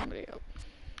 somebody up.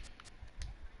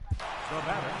 The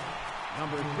batter,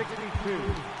 number 62.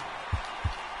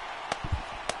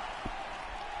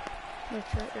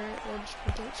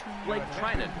 Blake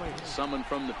Trinan, summoned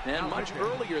from the pen much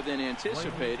earlier than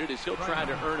anticipated, as he'll try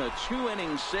to earn a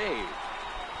 2-inning save.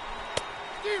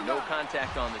 No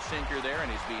contact on the sinker there,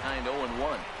 and he's behind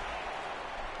 0-1.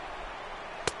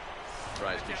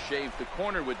 Tries to shave the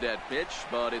corner with that pitch,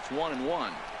 but it's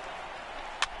 1-1.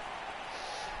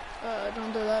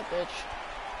 Don't do that, bitch.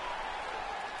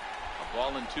 A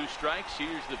ball and 2 strikes.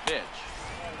 Here's the pitch.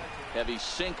 Heavy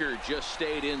sinker just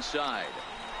stayed inside.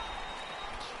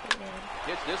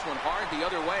 Hits this one hard the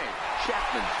other way.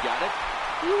 Chapman's got it.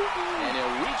 And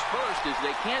he'll reach first as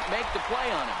they can't make the play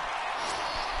on him.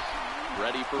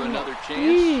 Ready for another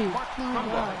chance.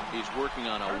 He's working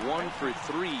on a 1 for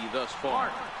 3 thus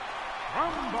far.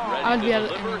 Ready to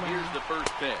deliver. Here's the first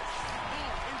pitch.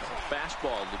 A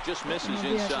fastball that just misses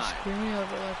inside. Screw me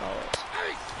over like always.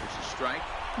 There's a strike.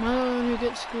 Am I the one who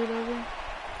gets screwed over?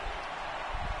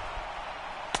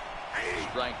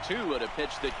 Strike 2 at a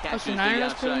pitch that catches the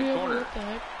Nyra's outside corner. What the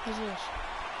heck is this?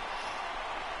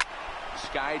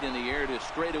 Skied in the air to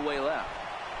straightaway left.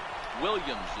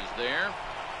 Williams is there.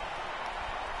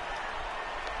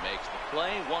 Makes the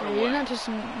play, 1 away. You're not just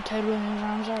some Ted Williams,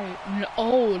 I'm sorry.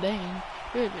 Oh, dang.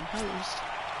 You're a good host.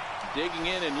 Digging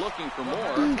in and looking for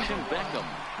more, Tim Beckham.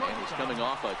 And he's coming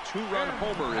off a 2-run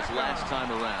homer his last time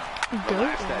around. The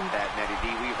last at bat, Nettie D,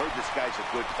 we heard this guy's a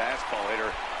good fastball hitter.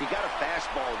 He got a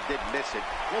fastball and did miss it.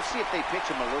 We'll see if they pitch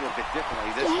him a little bit differently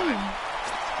this time.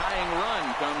 Tying run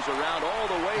comes around all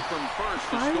the way from first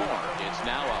to score. It's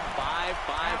now a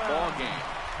 5-5 ball game.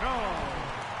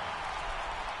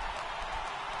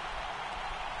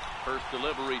 First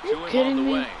delivery to him on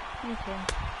the way. Okay.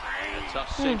 A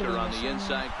tough sinker on the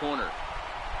inside corner.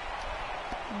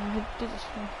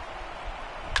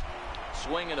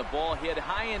 Swing and a ball hit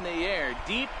high in the air,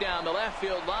 deep down the left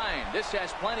field line. This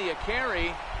has plenty of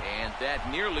carry, and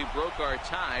that nearly broke our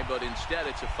tie, but instead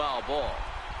it's a foul ball.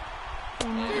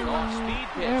 And an off-speed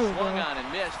pitch swung on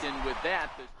and missed, and with that...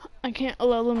 I can't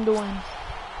allow them to win.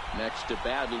 Next to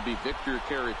bat will be Victor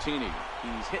Caratini.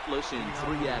 He's hitless in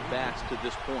 3 at-bats to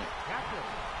this point.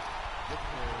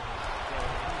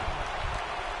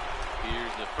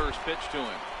 Here's the first pitch to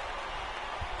him.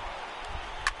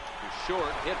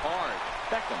 Short, hit hard.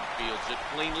 Beckham fields it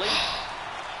cleanly.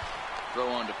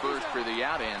 Throw on to first for the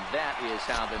out, and that is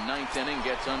how the 9th inning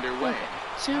gets underway.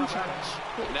 Sam Travis.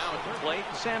 Now at the plate,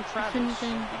 Sam Travis.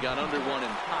 He got under one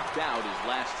and popped out his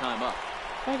last time up.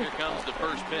 Here comes the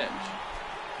first pitch.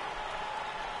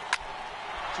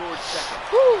 Towards second.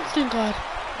 Oh, thank God.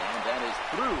 And that is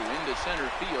through into center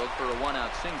field for a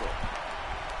 1-out single.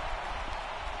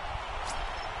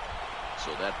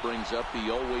 So that brings up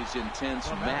the always intense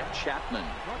Matt Chapman.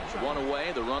 There's 1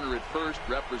 away. The runner at first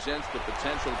represents the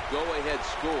potential go-ahead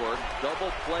score.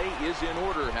 Double play is in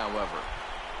order, however.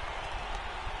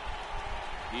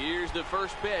 Here's the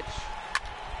first pitch.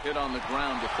 Hit on the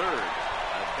ground to third.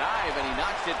 A dive, and he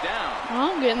knocks it down.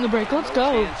 I'm getting the break. Let's No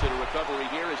go. chance at a recovery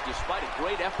here, as despite a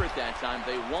great effort that time,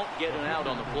 they won't get an out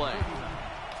on the play.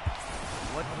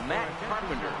 Matt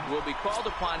Carpenter will be called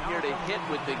upon here to hit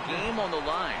with the game on the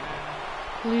line.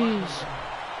 Please.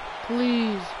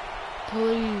 Please.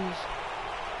 Please.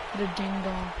 The ding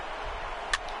dong.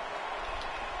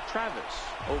 Travis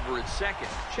over at second.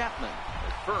 Chapman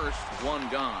at first. 1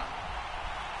 gone.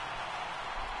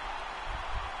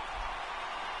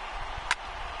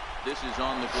 This is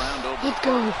on the ground over. Let's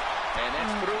go. And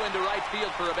that's through into right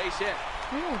field for a base hit.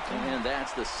 Oh, And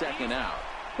that's the 2nd out.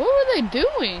 what were they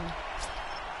doing?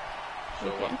 So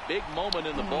a big moment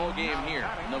in the ball game here.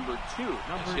 Number 2,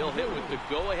 as he'll hit with the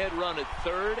go-ahead run at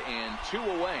third and 2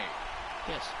 away.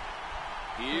 Yes.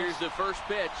 Here's the first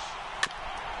pitch.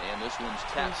 And this one's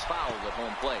tapped foul at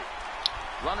home plate.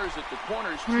 Runners at the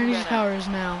corners. I need powers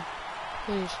now.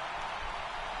 Please.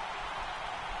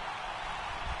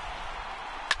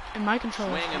 In my control.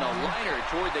 Swinging a liner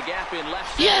toward the gap in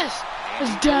left. Yes! And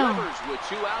it's down. Delivers with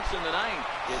 2 outs in the 9th.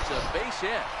 It's a base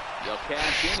hit. They'll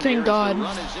cash in. Thank God. The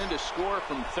run is in to score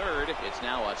from third. It's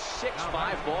now a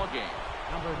 6-5 ball game.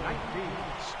 Number 19.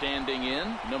 Standing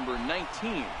in, number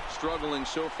 19. Struggling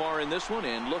so far in this one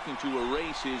and looking to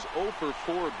erase his 0 for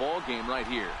 4 ball game right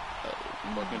here.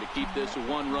 Looking to keep this a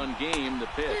 1-run game. The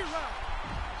pitch.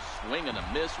 Swing and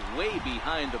a miss way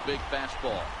behind the big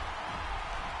fastball.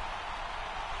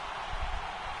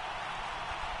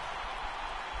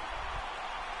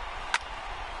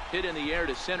 Hit in the air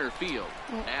to center field.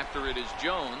 After it is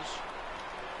Jones.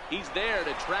 He's there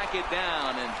to track it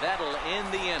down, and that'll end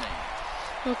the inning.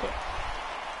 Okay.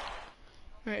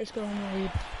 Alright, let's go home and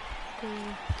lead.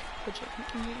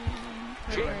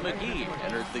 Jake McGee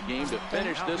enters the game to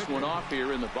finish this one off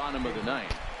here in the bottom of the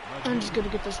 9th. I'm just going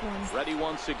to get this one. Ready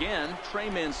once again, Trey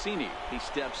Mancini. He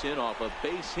steps in off a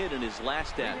base hit in his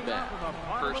last at-bat.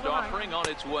 First offering on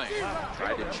its way.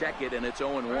 Tried to check it, and it's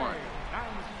 0-1.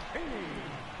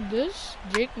 This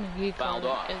Jake McGee card Fouled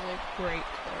off. is a great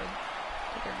card.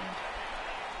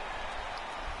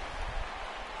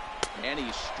 And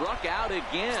he struck out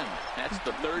again. That's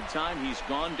the 3rd time he's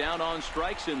gone down on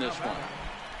strikes in this one.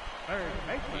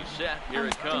 He's set. Here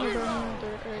it comes.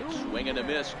 Swing and a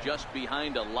miss just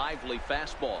behind a lively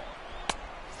fastball.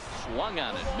 Swung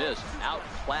on and missed.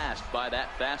 Outclassed by that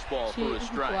fastball for a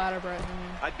strike.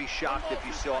 I'd be shocked if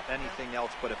you saw anything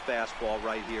else but a fastball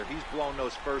right here. He's blown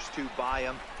those first 2 by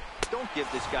him. Don't give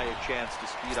this guy a chance to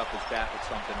speed up his bat with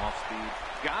something off speed.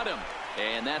 Got him.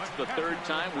 And that's the 3rd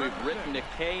time we've written a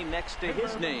K next to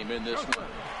his name in this one.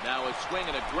 Now a swing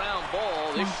and a ground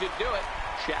ball. This should do it.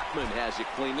 Chapman has it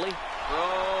cleanly.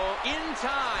 Throw in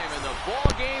time, and the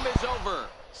ball game is over.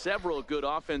 Several good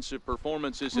offensive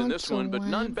performances in this one, but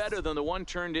none better than the one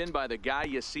turned in by the guy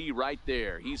you see right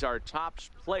there. He's our top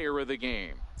player of the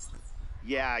game.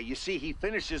 Yeah, you see, he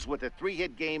finishes with a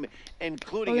 3-hit game,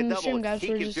 including a double. Guys, he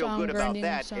can feel good about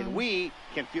that, some, and we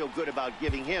can feel good about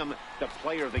giving him the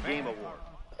Player of the Game award.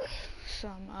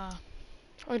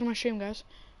 Oh, to my stream, guys.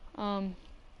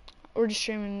 We're just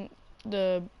streaming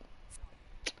the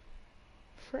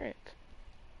frick.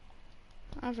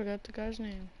 I forgot the guy's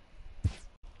name.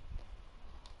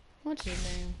 What's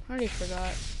his name? I already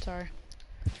forgot. Sorry.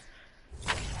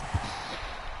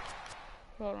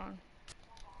 Hold on.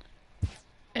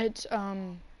 It's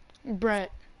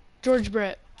Brett. George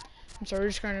Brett. I'm sorry, we're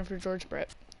just grinding for George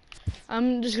Brett.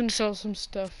 I'm just gonna sell some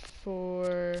stuff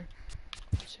for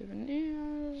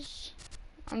souvenirs.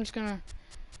 I'm just gonna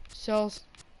sell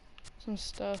some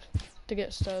stuff to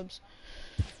get stubs.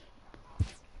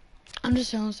 I'm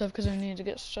just selling stuff because I need to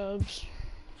get stubs.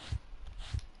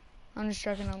 I'm just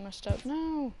tracking out my stuff.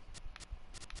 No.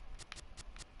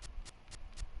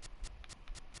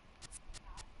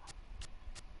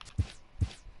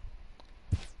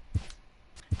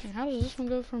 And how does this one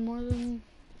go for more than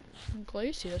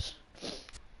Glacius?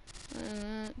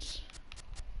 And that's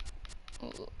a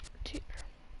little tier.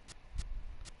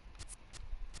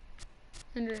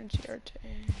 Under TRT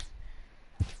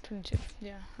 22.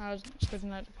 Yeah, I was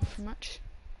expecting that to go for much.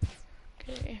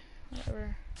 Okay,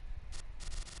 whatever.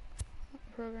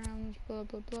 Programs, blah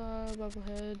blah blah,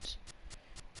 bubbleheads.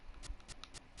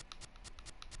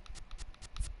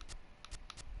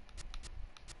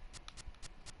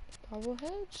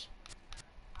 Bubbleheads?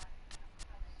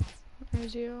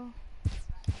 Zero.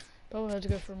 Bubbleheads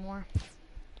go for more.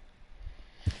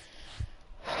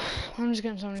 I'm just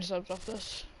getting so many subs off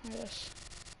this, I guess.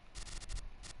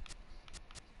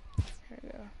 Here we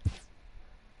go.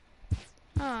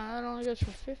 Ah, that only goes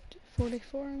for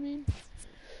 44, I mean.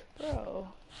 Bro.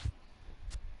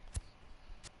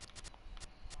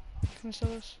 Can I sell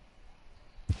this?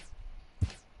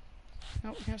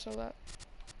 Nope, can't sell that.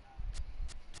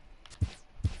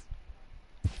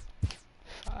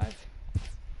 5.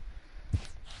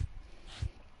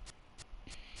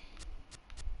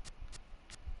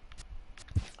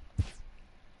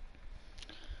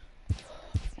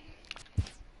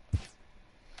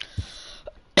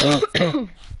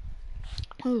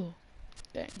 Oh,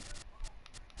 dang.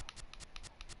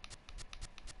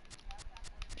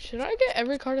 Should I get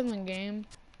every card in the game,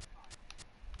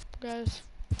 guys?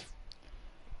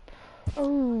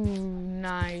 Oh,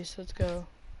 nice. Let's go.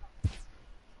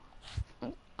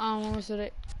 I'm almost at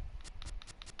it.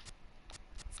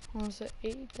 Almost at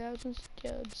 8,000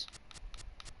 yards.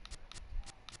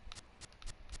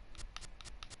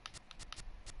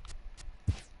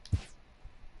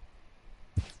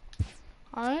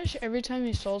 I wish every time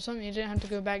you sold something, you didn't have to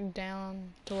go back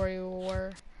down to where you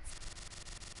were.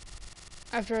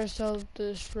 After I sold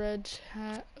this Reds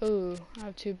hat, oh, I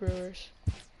have 2 Brewers.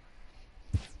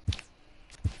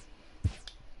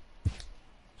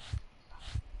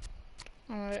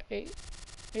 I'm at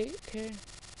 8K.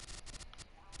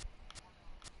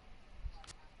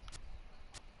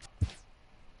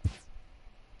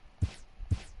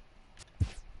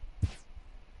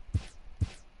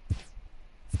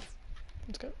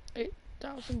 Let's go.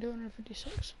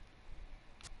 8,256.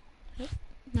 Yep.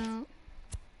 Now,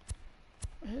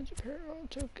 heads parallel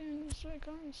tokens,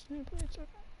 icons, nameplates,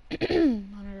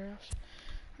 monographs.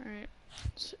 Alright,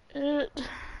 that's it.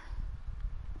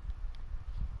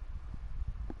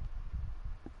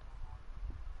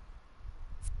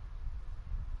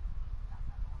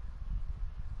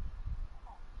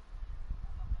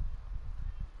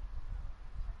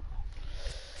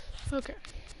 Okay.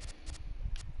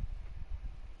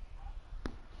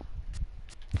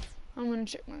 I'm gonna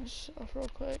check myself real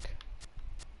quick.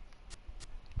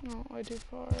 No, way too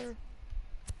far.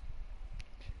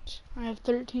 I have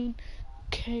 13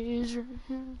 Ks right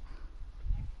here.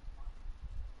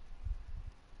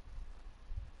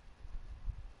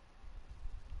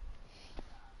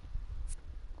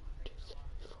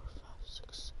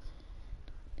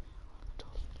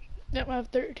 Yep, I have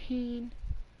 13.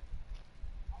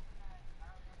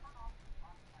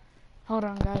 Hold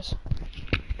on, guys.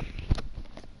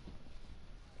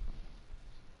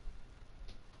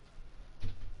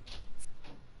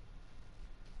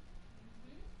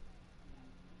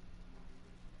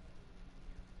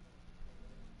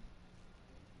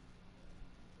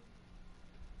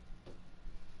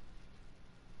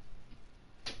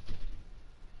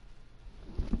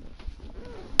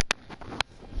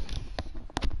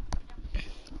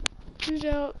 Turns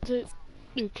out that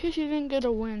Casey didn't get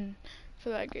a win for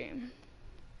that game.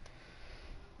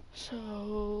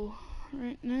 So,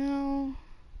 right now,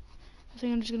 I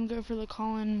think I'm just gonna go for the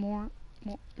Colin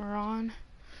Moran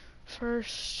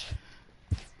first.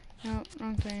 No,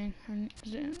 wrong thing.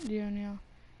 O'Neal.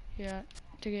 Yeah,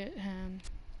 to get him.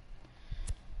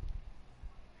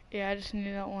 Yeah, I just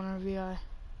need that one RBI.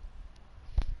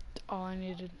 That's all I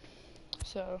needed.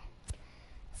 So,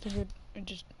 I think it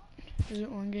just is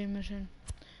it one game mission.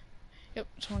 Yep,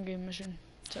 it's one game mission.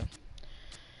 So,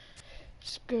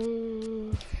 let's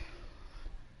go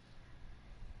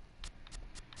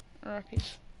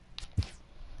Rockies.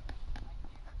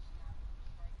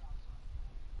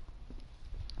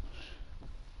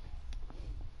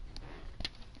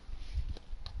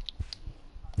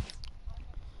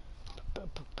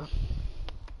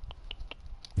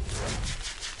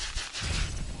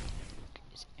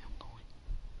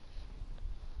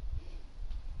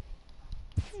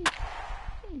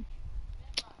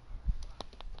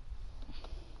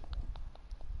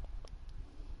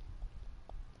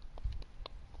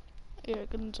 Yeah,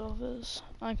 Gonzalez.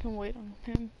 I can wait on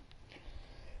him.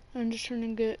 I'm just trying to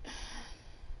get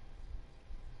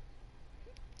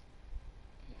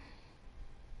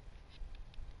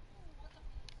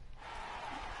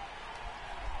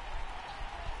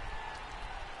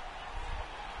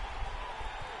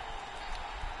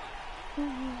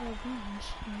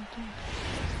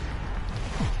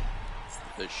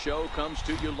The show comes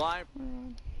to you live.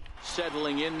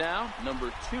 Settling in now,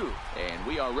 number 2. And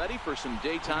we are ready for some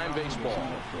daytime baseball.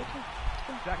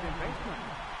 Second baseman,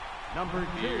 number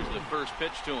 2. Here's the first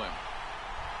pitch to him.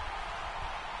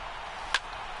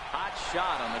 Hot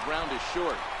shot on the ground is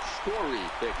short. Story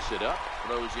picks it up,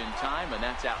 throws in time, and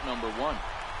that's out number 1.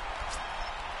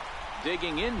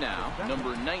 Digging in now,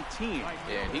 number 19,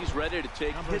 and he's ready to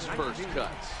take his first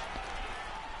cuts.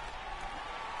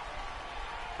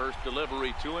 First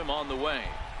delivery to him on the way.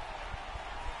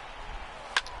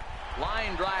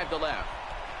 Line drive to left.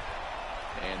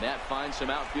 And that finds some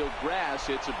outfield grass.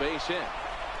 It's a base hit.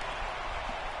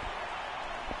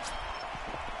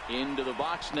 Into the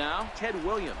box now, Ted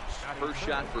Williams. First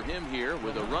shot for him here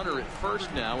with a runner at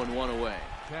first now and 1 away.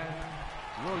 Ted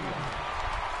Williams.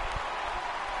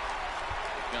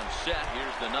 Comes set.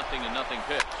 Here's the 0-0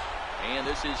 pitch. And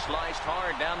this is sliced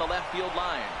hard down the left field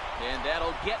line. And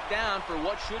that'll get down for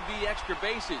what should be extra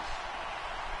bases.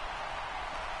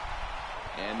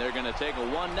 And they're going to take a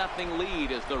 1-0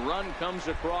 lead as the run comes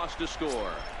across to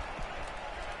score.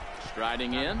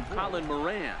 Striding in, Colin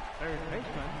Moran. Third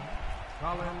baseman,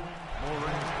 Colin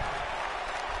Moran.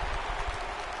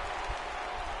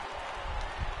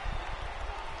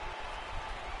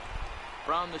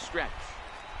 From the stretch.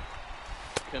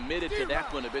 committed to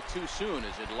that one a bit too soon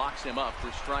as it locks him up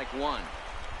for strike one.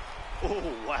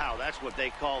 Oh, wow, that's what they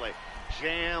call a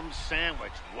jam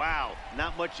sandwich. Wow,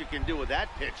 not much you can do with that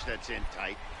pitch that's in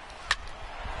tight.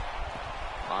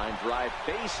 Line drive,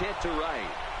 base hit to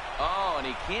right. Oh, and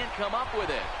he can't come up with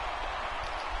it.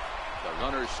 The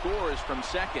runner scores from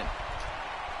second.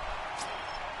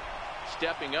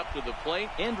 Stepping up to the plate,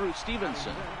 Andrew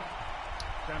Stevenson.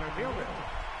 Center fielder,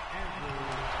 Andrew.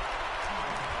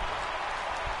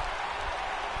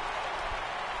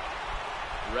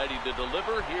 Ready to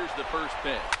deliver. Here's the first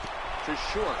pitch. To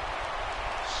short.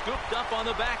 Scooped up on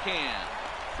the backhand.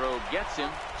 Throw gets him.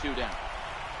 2 down.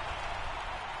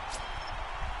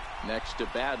 Next to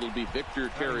bat will be Victor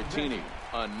Caratini.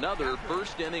 Another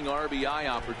first inning RBI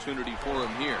opportunity for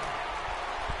him here.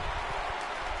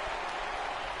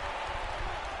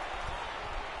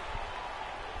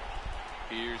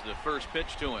 Here's the first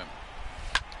pitch to him.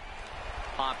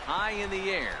 Pop high in the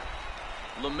air.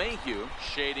 LeMahieu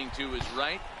shading to his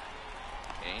right.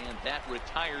 And that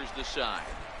retires the side.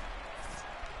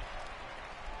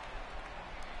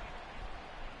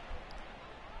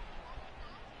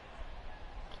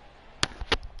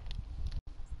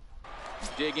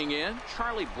 Digging in,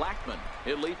 Charlie Blackmon.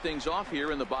 He'll lead things off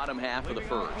here in the bottom half of the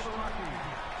first. Center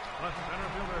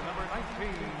fielder, number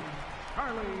 19,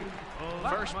 Charlie Blackmon.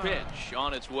 First pitch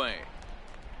on its way.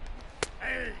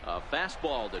 A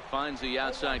fastball that finds the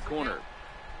outside corner.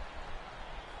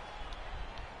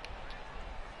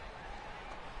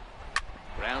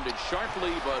 Grounded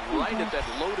sharply, but right at that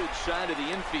loaded side of the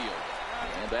infield.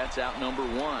 And that's out number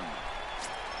 1.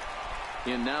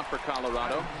 In now for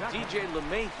Colorado, DJ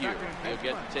LeMahieu. He'll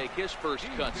get to take his first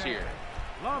cuts here.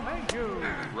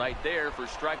 Right there for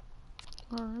strike.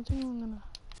 Alright, I think I'm gonna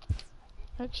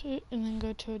exit and then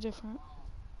go to a different.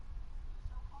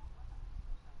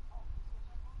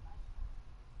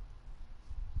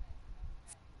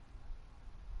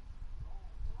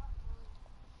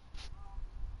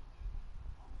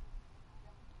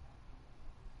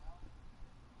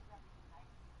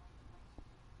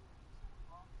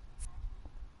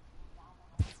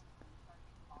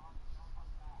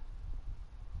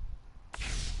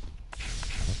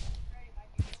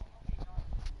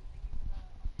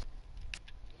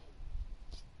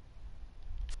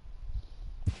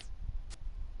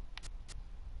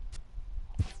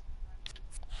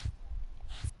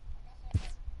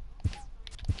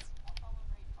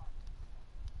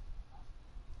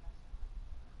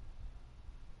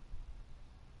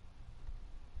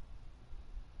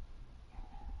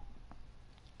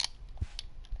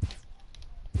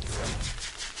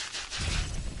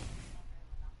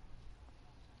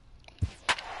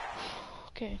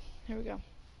 Okay, here we go.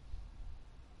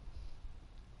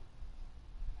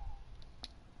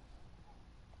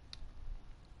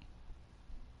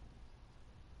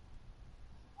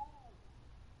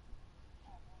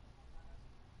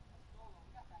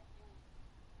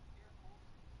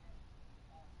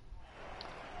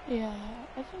 Yeah,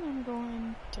 I think I'm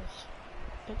going to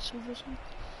exit this one.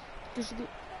 This is good.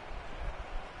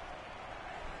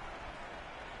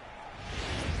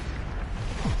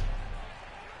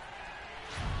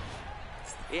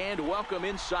 And welcome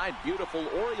inside beautiful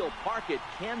Oriole Park at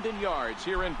Camden Yards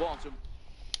here in Baltimore.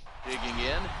 Digging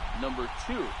in, number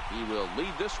 2. He will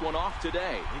lead this one off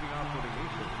today. Leading off for the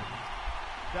Aces,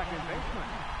 second baseman,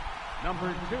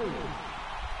 number 2.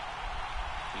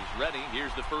 He's ready.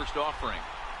 Here's the first offering.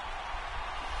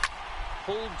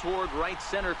 Pulled toward right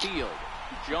center field.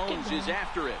 Jones is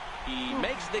after it. He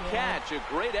makes the catch. A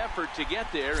great effort to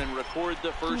get there and record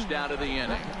the first out of the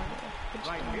inning.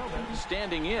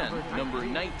 Standing in, number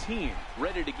 19,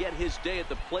 ready to get his day at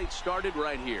the plate started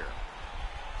right here.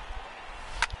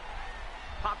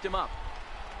 Popped him up.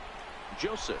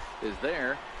 Joseph is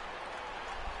there.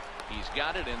 He's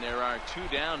got it, and there are 2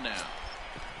 down now.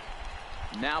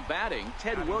 Now batting,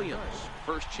 Ted Williams.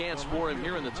 First chance for him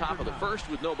here in the top of the first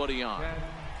with nobody on.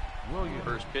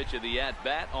 First pitch of the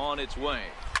at-bat on its way.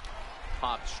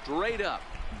 Popped straight up.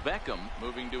 Beckham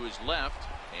moving to his left,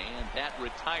 and that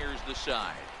retires the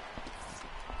side.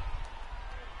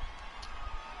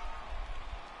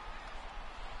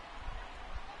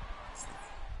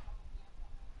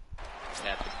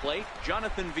 At the plate,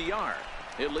 Jonathan Villar.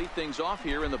 He'll lead things off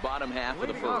here in the bottom half of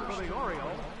the first. For the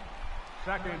Orioles,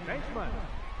 second baseman,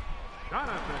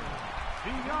 Jonathan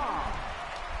Villar.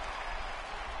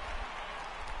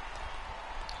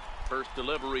 First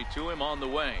delivery to him on the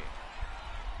way.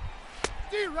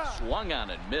 Swung on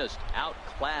and missed.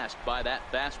 Outclassed by that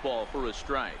fastball for a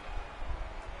strike.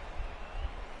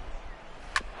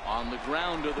 On the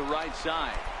ground to the right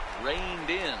side. Reined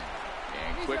in.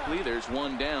 And quickly there's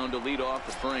one down to lead off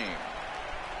the frame.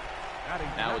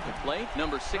 Now at the plate,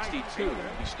 number 62.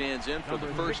 He stands in for the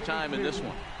first time in this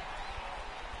one.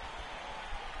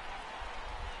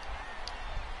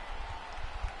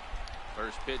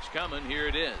 First pitch coming. Here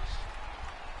it is.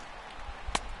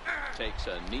 Takes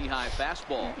a knee-high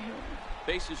fastball.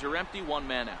 Bases are empty. One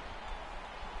man out.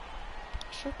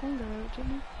 Struck one guy out,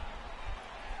 didn't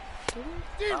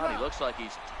he? He looks like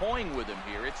he's toying with him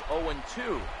here. It's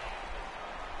 0-2.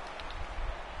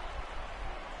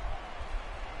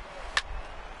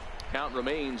 Count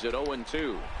remains at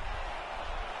 0-2.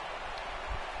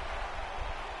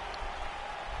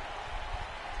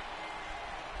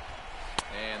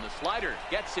 And the slider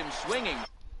gets him swinging.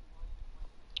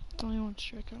 Only one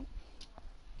strikeout.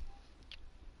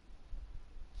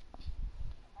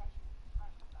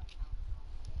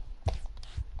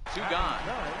 Two gone.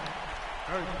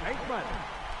 First baseman,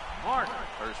 Mark.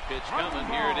 First pitch coming.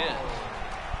 Here it is.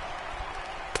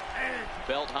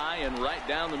 Belt high and right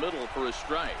down the middle for a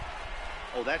strike.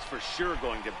 Oh, that's for sure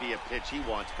going to be a pitch he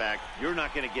wants back. You're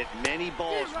not going to get many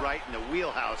balls right in the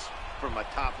wheelhouse from a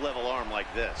top-level arm like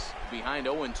this. Behind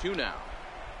 0-2 now.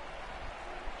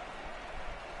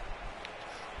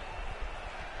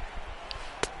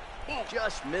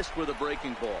 Just missed with a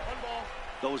breaking ball.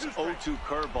 Those 0-2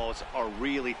 curveballs are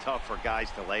really tough for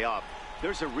guys to lay off.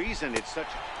 There's a reason it's such.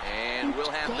 And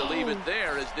we'll have to leave it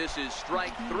there as this is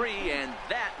strike 3, and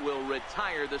that will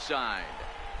retire the side.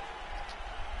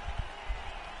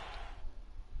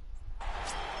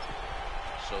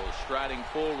 So striding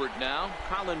forward now,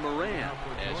 Colin Moran,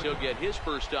 as he'll get his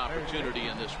first opportunity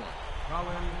in this one.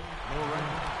 Colin Moran.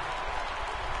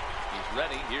 He's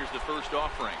ready. Here's the first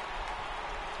offering.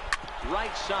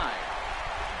 Right side.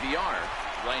 The arc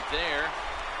right there.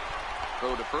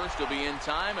 Throw to first will be in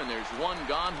time, and there's one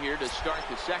gone here to start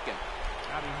the second.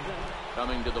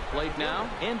 Coming to the plate now,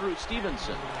 Andrew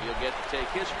Stevenson. He'll get to take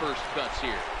his first cuts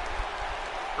here.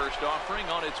 First offering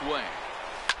on its way.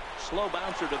 Slow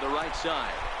bouncer to the right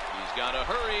side. He's got to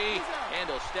hurry, and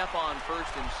he'll step on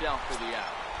first himself for the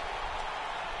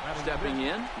out. Stepping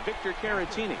in, Victor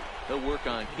Caratini. He'll work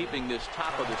on keeping this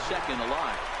top of the second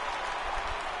alive.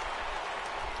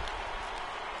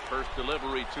 First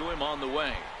delivery to him on the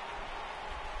way.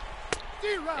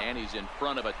 And he's in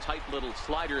front of a tight little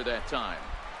slider that time.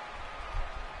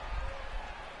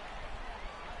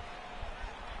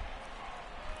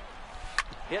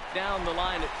 Hit down the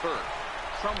line at first.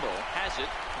 Trumbo has it,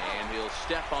 and he'll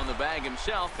step on the bag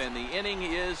himself, and the inning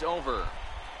is over.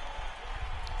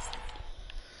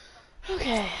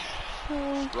 Okay.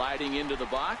 Riding into the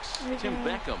box, Tim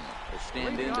Beckham will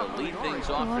stand in to lead things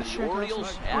off for the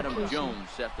Orioles. Adam Jones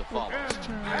set to follow.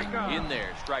 In there,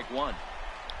 strike one.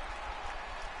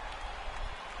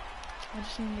 I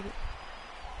just need to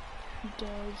get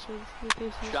dogs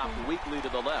with Chopped weakly to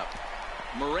the left.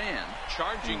 Moran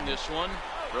charging this one.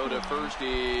 Throw to first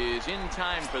is in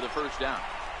time for the first down.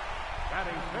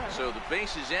 So the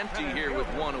base is empty here with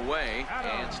one away,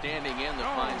 and standing in the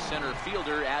fine center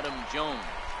fielder Adam Jones.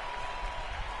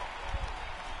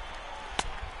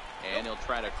 And he'll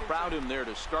try to crowd him there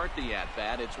to start the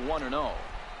at-bat. It's 1-0.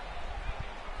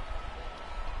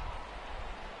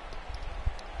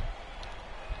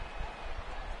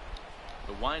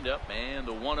 The windup and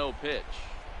the 1-0 pitch.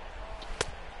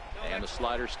 And the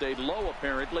slider stayed low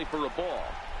apparently for a ball.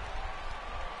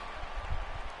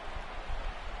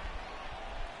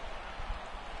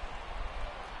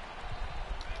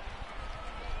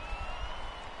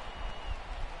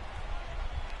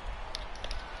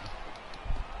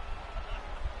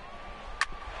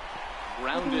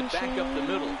 Grounded back up the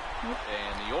middle.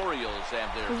 And the Orioles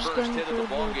have their first hit of the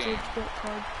ball game.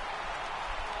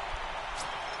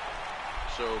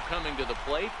 So coming to the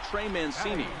plate, Trey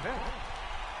Mancini.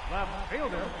 Left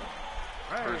fielder.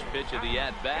 First pitch of the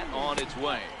at-bat on its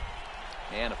way.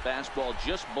 And a fastball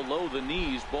just below the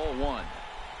knees, ball one.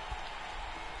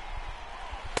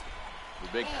 The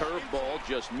big curveball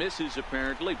just misses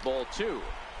apparently, ball two.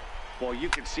 Well, you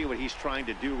can see what he's trying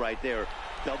to do right there.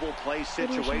 Double play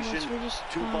situation.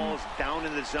 Two balls down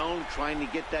in the zone, trying to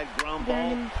get that ground ball.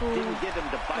 Didn't get him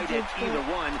to bite at either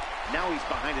one. Now he's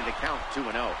behind in the count,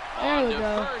 2-0. On to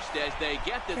first as they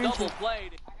get the double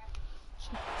play.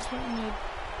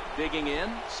 Digging in,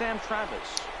 Sam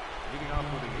Travis. Leading off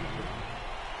with the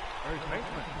first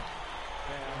baseman.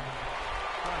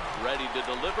 Ready to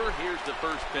deliver. Here's the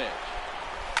first pitch.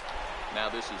 Now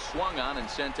this is swung on and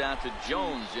sent out to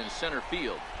Jones in center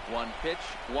field. One pitch,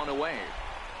 one away.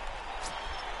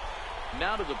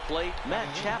 Now to the plate,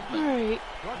 Matt Chapman. All right.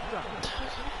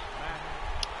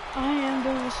 I am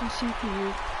going with some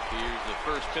CPU. Here's the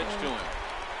first pitch to him.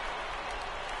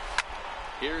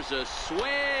 Here's a swing,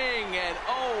 and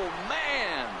oh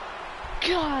man,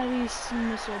 God, he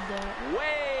missiled that.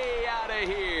 Way out of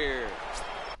here.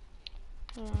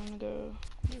 I'm gonna go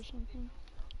do something.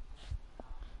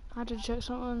 I had to check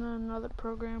something in another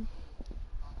program.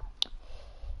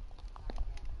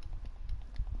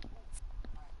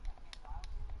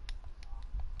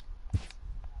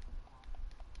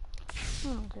 I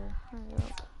don't care. Hurry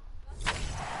up.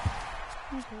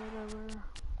 Okay, whatever.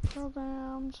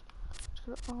 Programs.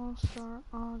 Let's go to All-Star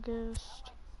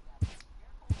August.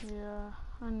 Yeah,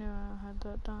 I knew I had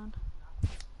that done.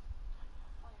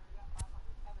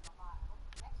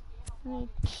 I need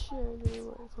charity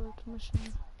work for commission.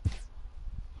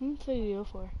 How much did he go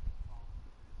for?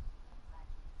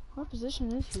 What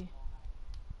position is he?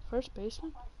 First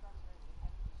baseman?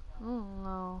 I don't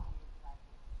know.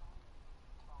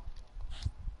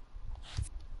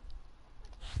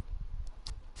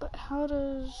 But how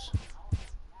does...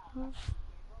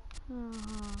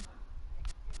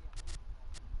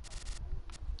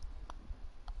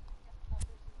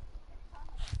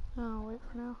 Oh, wait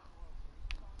for now.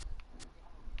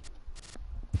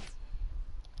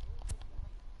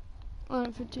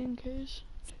 Alright, 15 Ks.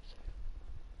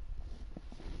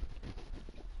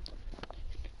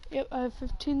 Yep, I have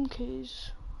 15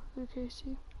 Ks for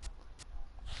KC.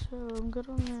 So I'm good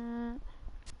on that.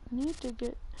 I need to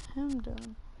get him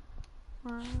done.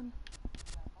 Ryan.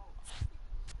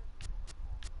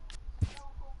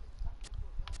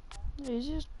 He's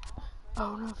just...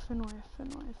 Oh no, Fenway. I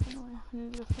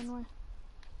need to go Fenway.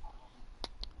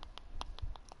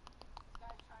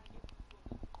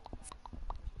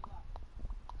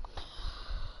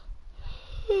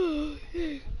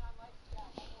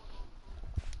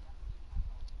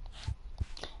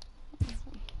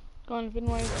 Going to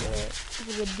Fenway for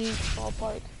the deep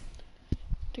ballpark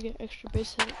to get extra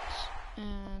base hits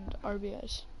and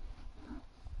RBIs.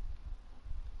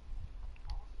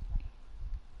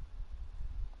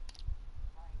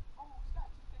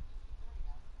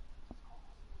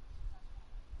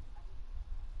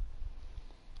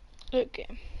 Okay.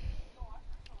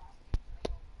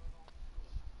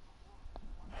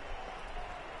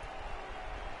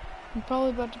 I'm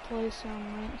probably about to play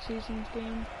some ranked seasons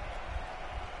game.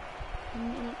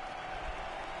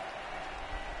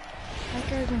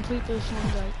 After I complete this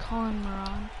one, like Colin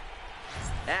Moran.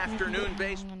 Afternoon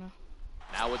base.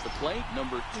 Now at the plate,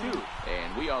 number 2.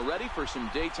 And we are ready for some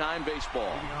daytime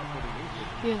baseball.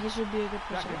 Yeah, this would be a good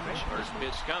percentage. First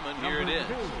pitch coming. Here it is.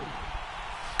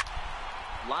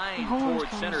 Line toward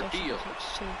center field.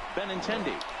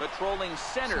 Benintendi patrolling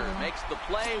center makes the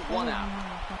play. 1 out.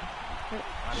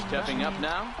 Stepping up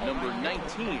now, number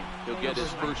 19. He'll get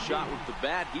his first shot with the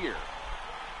bat here.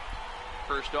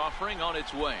 First offering on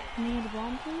its way. Need a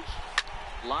bomb, please?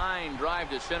 Line drive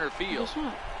to center field.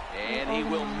 And he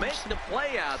will make the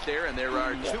play out there, and there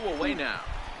are 2 away now.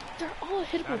 They're all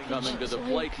hittable pitches. Coming to the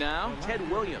plate now, Ted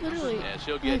Williams. As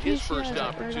he'll get his first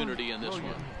opportunity in this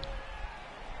one.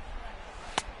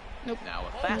 Nope. Now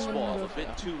a fastball a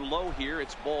bit too low here.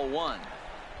 It's ball 1.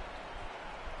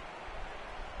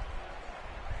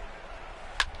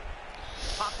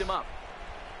 Popped him up.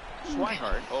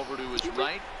 Swihart over to his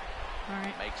right.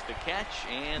 Alright. Makes the catch,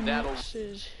 and that'll...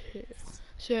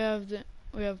 So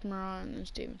we have Moran and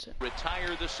Stevenson.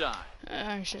 Retire the side.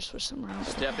 I should switch them around.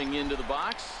 Stepping into the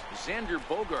box, Xander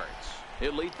Bogaerts.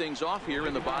 He'll lead things off here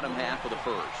in the bottom half of the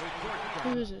first.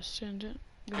 Who is this?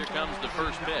 Here comes the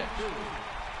first pitch.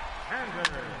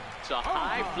 It's a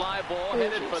high fly ball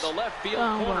headed for the left field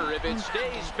corner. If it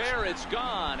stays fair, it's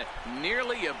gone.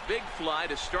 Nearly a big fly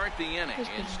to start the inning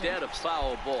instead of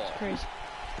foul ball. Crazy.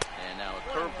 And now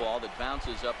a curveball that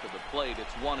bounces up to the plate.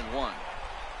 It's 1-1.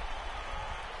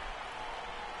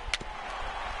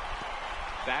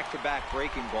 Back-to-back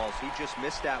breaking balls. He just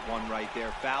missed that one right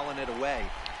there, fouling it away.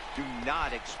 Do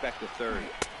not expect a third.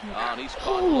 Oh, and he's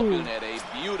caught looking at a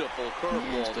beautiful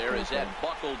curveball there as that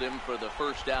buckled him for the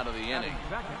first out of the inning.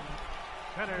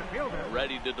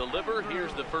 Ready to deliver.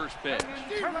 Here's the first pitch.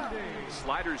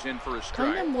 Sliders in for a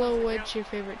strike. Comment below what's your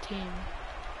favorite team.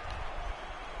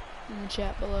 In the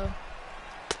chat below.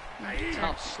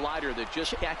 Tough slider that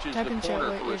just catches the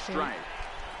corner for a strike.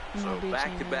 So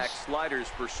back-to-back sliders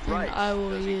for strikes.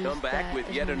 Does he come back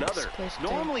with yet another?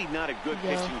 Normally not a good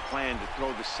pitching plan to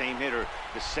throw the same hitter,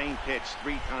 the same pitch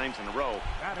 3 times in a row.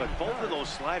 But both of those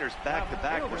sliders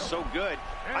back-to-back were so good,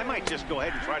 I might just go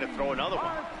ahead and try to throw another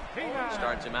one.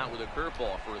 Starts him out with a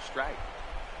curveball for a strike.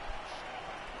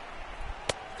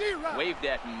 Waved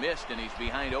at and missed, and he's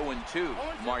behind 0-2.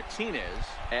 Martinez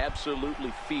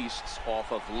absolutely feasts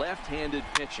off of left-handed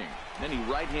pitching. Many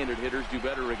right-handed hitters do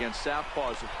better against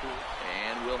southpaws, of course.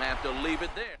 And we'll have to leave it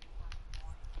there.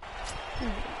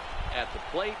 At the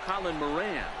plate, Colin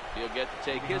Moran. He'll get to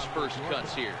take his first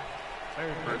cuts here.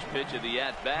 First pitch of the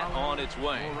at-bat on its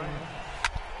way.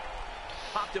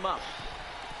 Popped him up.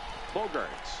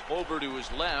 Bogarts over to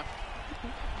his left.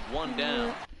 One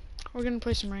down. We're going to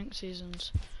play some ranked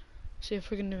seasons. See if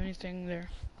we can do anything there.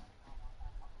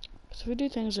 So if we do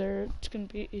things there, it's going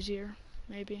to be easier,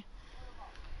 maybe.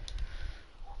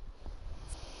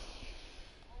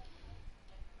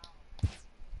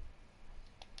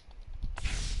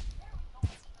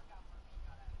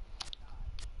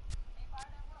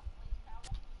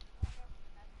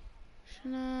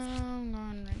 No, I'm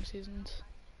going ranked seasons.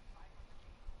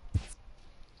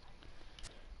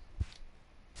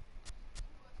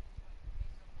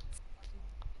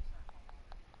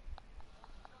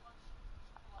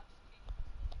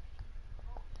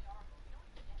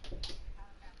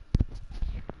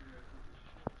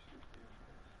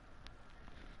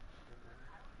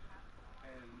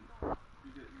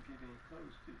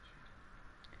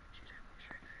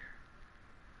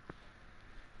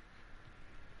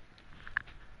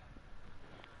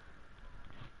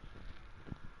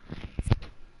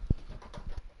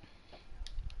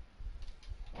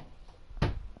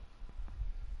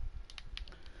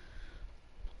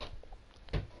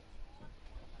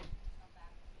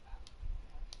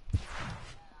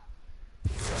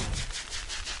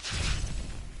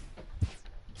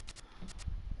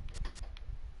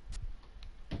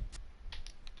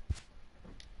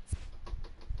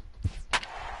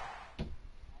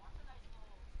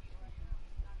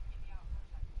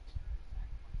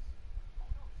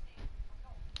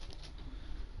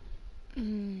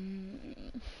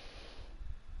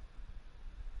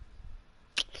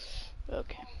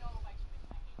 Okay.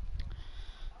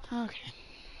 Okay.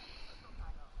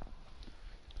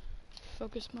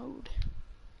 Focus mode.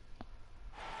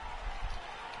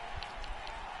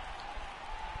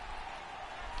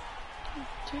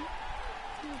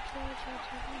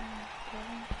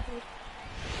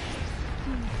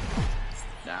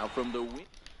 Now from the win.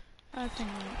 I think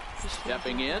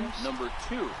Stepping in, number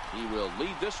 2. He will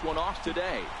lead this one off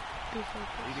today.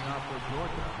 Leading off for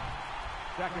Georgia.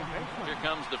 Second baseman. Here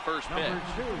comes the first pitch. Number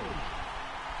 2.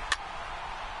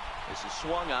 This is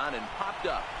swung on and popped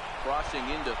up, crossing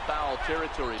into foul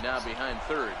territory now behind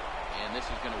third. And this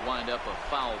is going to wind up a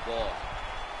foul ball.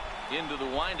 Into the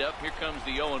windup, here comes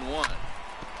the 0-1.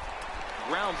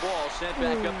 Ground ball sent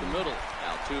back up the middle.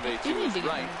 Altuve to his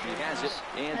right. He has it,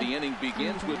 and the inning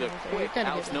begins with a quick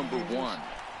out number 1.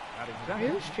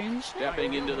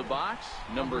 Stepping into the box,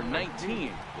 number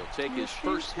 19. He'll take his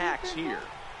first hacks here.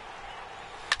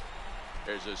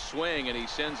 There's a swing, and he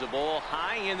sends a ball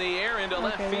high in the air into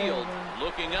left field.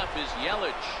 Looking up is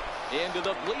Yelich into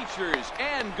the bleachers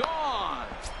and gone.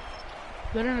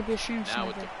 Better not be a stream now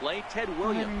at the plate, Ted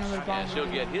Williams, as he'll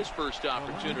get his first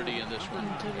opportunity in this one.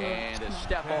 And a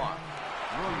step off.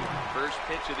 First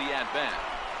pitch of the at-bat.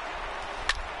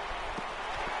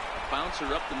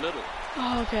 Bouncer up the middle.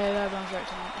 Oh, okay, that bounced right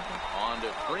to me. Okay. On to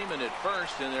Freeman at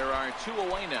first, and there are 2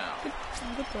 away now.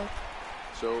 Good play.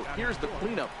 So here's the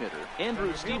cleanup hitter,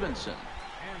 Andrew Stevenson.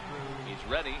 He's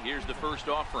ready. Here's the first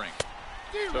offering.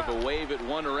 Took a wave at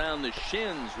one around the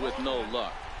shins with no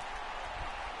luck.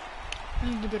 I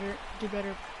need to do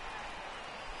better.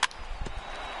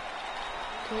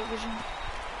 Plate vision.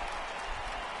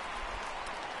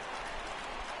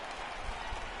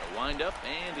 A windup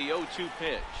and the 0-2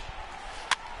 pitch.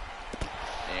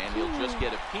 And he'll just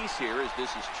get a piece here as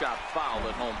this is chopped foul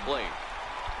at home plate.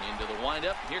 Into the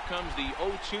windup. Here comes the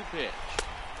 0-2 pitch.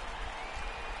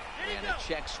 And a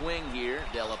check swing here.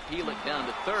 They'll appeal it down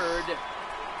to third.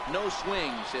 No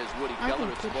swing, says Woody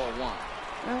Keller. It's ball 1.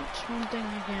 That's one thing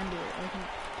I can do. I can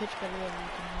pitch better than I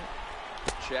can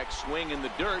hit. Check swing in the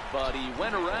dirt, but he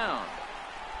went around.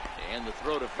 And the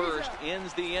throw to first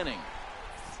ends the inning.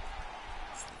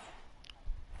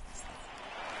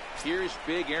 Here's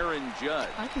big Aaron Judge.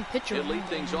 I can pitch. He'll lead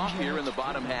things off here in the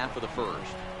bottom half of the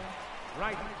first.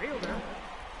 Right fielder,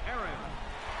 Aaron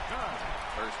Judge.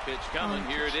 First pitch coming.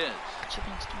 Here it is.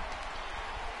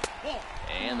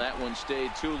 And that one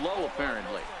stayed too low,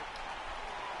 apparently.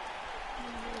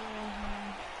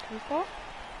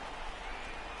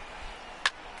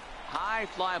 High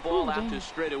fly ball out to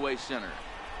straightaway center.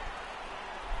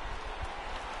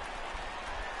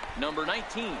 Number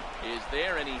 19 is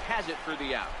there, and he has it for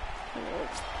the out.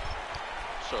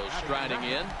 So striding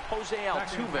in, Jose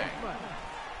Altuve.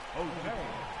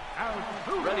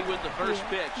 Ready with the first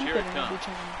pitch. Here it comes.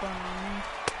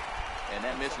 And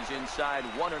that misses inside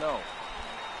 1-0.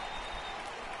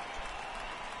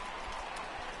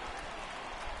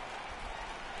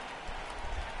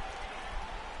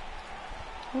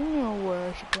 I don't know where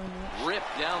I should play next.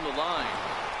 Ripped down the line.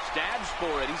 stabs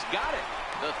for it. He's got it.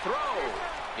 The throw.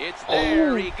 It's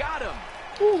there. He got him.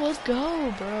 Ooh, let's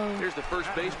go, bro. Here's the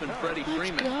first baseman, Freddie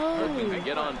Freeman, looking to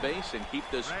get on base and keep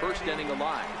this first inning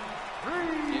alive.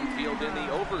 Infield in the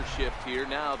overshift here.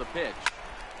 Now the pitch.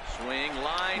 Swing,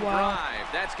 line, drive.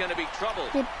 That's going to be trouble.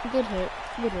 Good hit.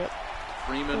 Good hit.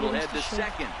 Freeman will head to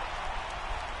second.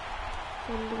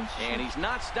 And he's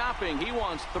not stopping. He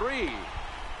wants 3.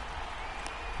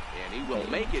 And he will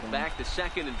make it back to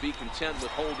second and be content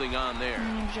with holding on there.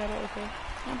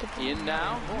 In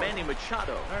now, Manny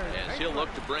Machado, as he'll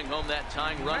look to bring home that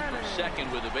tying run from second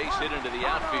with a base hit into the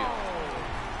outfield.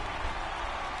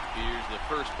 Here's the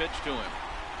first pitch to him.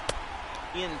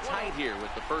 In tight here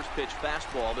with the first pitch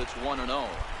fastball that's 1-0.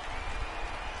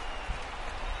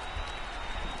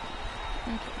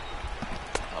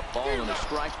 A ball and a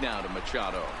strike now to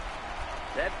Machado.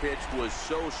 That pitch was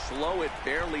so slow it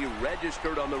barely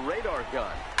registered on the radar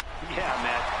gun. Yeah,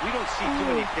 Matt, we don't see too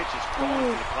many pitches falling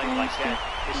to the plate like that,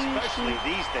 especially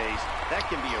these days. That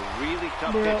can be a really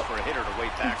tough pitch for a hitter to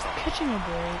wait back on. Catching a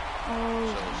break.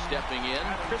 So stepping in,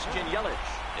 Christian Yelich,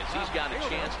 as he's got a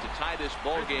chance to tie this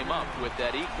ball game up with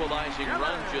that equalizing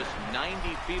run just 90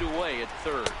 feet away at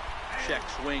third. Check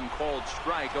swing called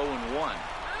strike, 0-1.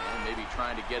 And maybe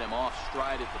trying to get him off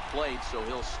stride at the plate, so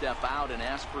he'll step out and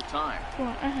ask for time.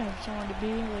 Well, I have someone to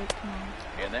be like, come on.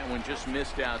 And that one just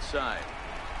missed outside.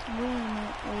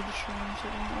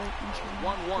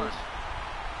 1-1.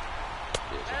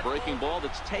 It's a breaking ball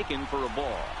that's taken for a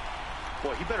ball.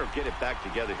 Boy, he better get it back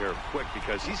together here quick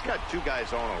because he's got 2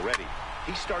 guys on already.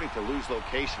 He's starting to lose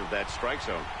location of that strike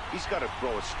zone. He's got to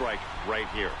throw a strike right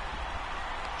here.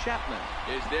 Chapman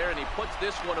is there, and he puts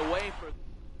this one away for...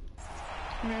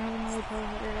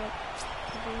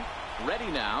 Ready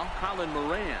now, Colin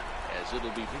Moran, as it'll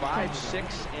be 5,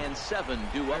 6, and 7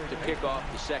 due up to kick off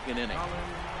the second inning.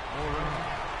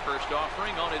 First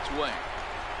offering on its way.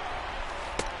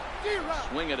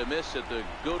 Swing and a miss at the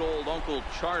good old Uncle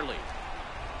Charlie.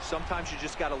 Sometimes you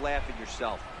just got to laugh at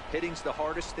yourself. Hitting's the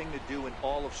hardest thing to do in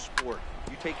all of sport.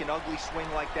 You take an ugly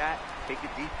swing like that, take a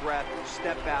deep breath,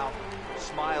 step out,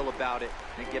 smile about it,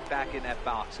 and get back in that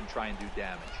box and try and do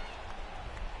damage.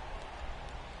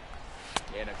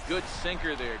 And a good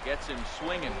sinker there gets him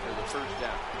swinging for the first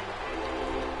out.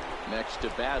 Next to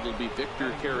bat will be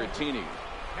Victor Caratini.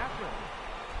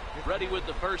 Ready with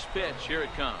the first pitch. Here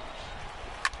it comes.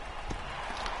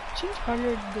 It seems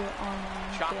harder to do it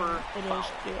online Chopper than it is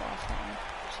to do it offline.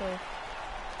 So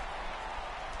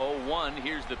 0-1.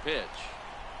 Here's the pitch.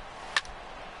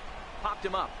 Popped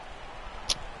him up.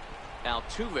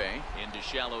 Altuve into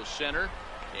shallow center,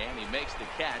 and he makes the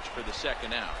catch for the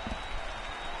second out.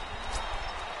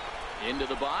 Into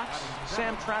the box,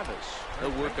 Sam Travis.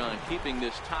 He'll work on keeping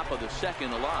this top of the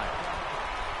second alive.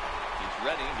 He's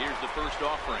ready. Here's the first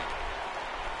offering.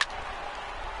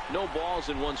 No balls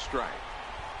and 1 strike.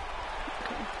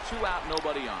 2 out,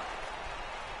 nobody on.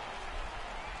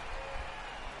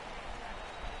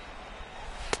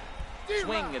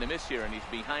 Swing and a miss here, and he's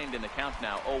behind in the count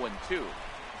now, 0-2.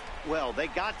 Well, they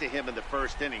got to him in the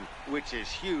first inning, which is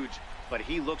huge, but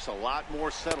he looks a lot more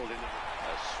settled in it. A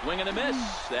swing and a miss.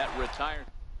 That retired.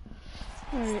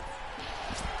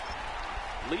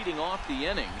 Leading off the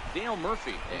inning, Dale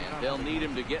Murphy, and they'll need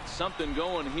him to get something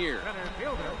going here.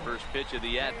 First pitch of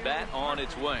the at-bat on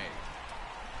its way.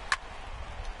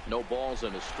 No balls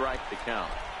and a strike to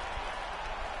count.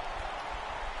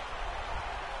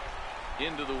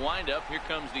 Into the windup. Here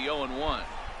comes the 0-1.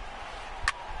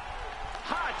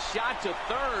 Hot shot to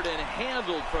third and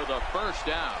handled for the first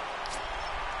out.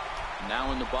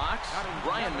 Now in the box,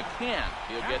 Brian McCann.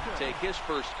 He'll get to take his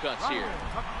first cuts here.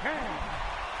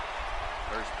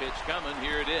 First pitch coming.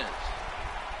 Here it is.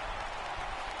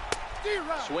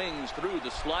 Swings through the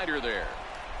slider there.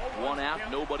 1 out,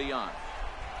 nobody on.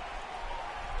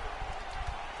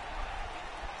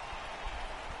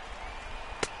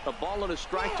 A ball and a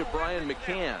strike to Brian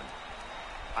McCann.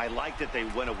 I like that they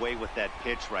went away with that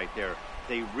pitch right there.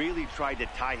 They really tried to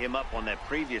tie him up on that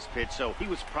previous pitch, so he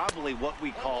was probably what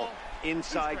we call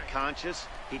inside conscious.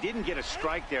 He didn't get a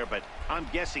strike there, but I'm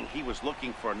guessing he was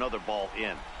looking for another ball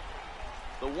in.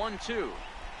 The 1-2.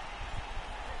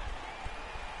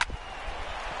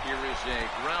 Here is a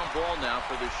ground ball now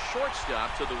for the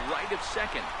shortstop to the right of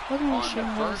second. On the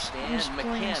first, and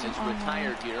McCann is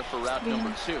retired here for route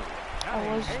number 2.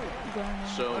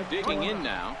 So digging in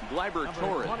now, Gleyber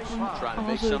Torres trying to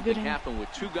make something happen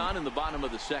with 2 gone in the bottom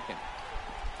of the second.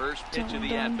 First pitch of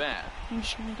the at-bat. I'm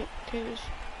just trying to get potatoes.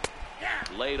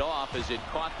 Laid off as it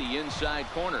caught the inside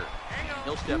corner.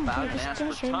 He'll step out and ask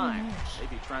for time.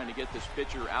 Maybe trying to get this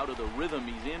pitcher out of the rhythm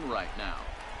he's in right now.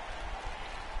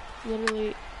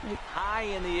 Literally High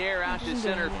in the air out to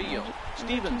center field.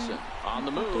 Stevenson on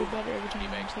the move. He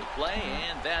makes the play,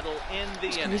 and that'll end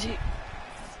the inning.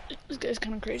 This guy's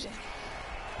kind of crazy.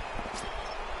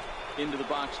 Into the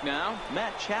box now,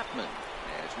 Matt Chapman,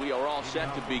 as we are all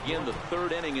set to begin the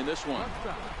third inning in this one.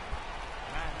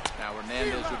 Now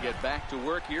Hernandez will get back to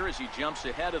work here as he jumps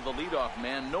ahead of the leadoff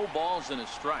man. No balls and a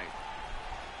strike.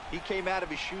 He came out of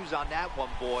his shoes on that one,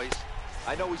 boys.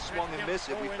 I know he swung and missed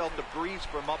it. We felt the breeze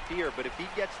from up here, but if he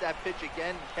gets that pitch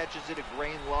again and catches it a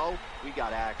grain low, we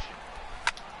got action.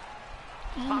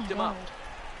 Popped him up.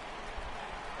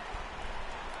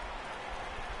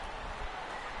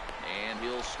 And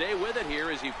he'll stay with it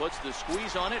here as he puts the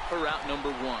squeeze on it for out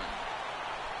number one.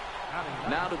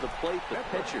 Now to the plate, the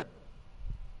pitcher.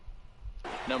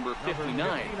 Number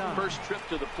 59. First trip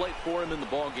to the plate for him in the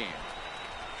ball game.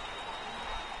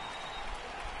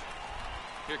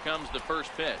 Here comes the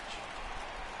first pitch.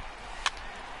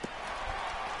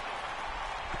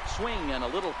 Swing and a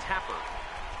little tapper.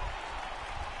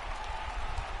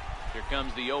 Here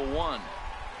comes the 0-1.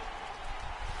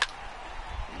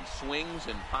 He swings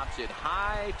and pops it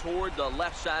high toward the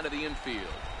left side of the infield.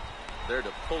 There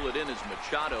to pull it in is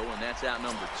Machado, and that's out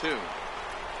number 2.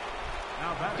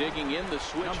 Digging in the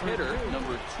switch hitter,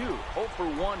 number 2. 0 for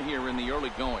 1 here in the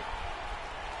early going.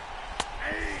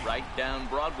 Right down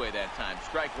Broadway that time.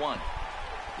 Strike one.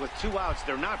 With 2 outs,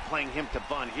 they're not playing him to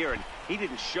bunt here, and he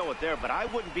didn't show it there, but I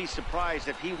wouldn't be surprised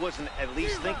if he wasn't at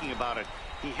least thinking about it.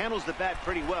 He handles the bat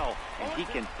pretty well, and he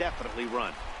can definitely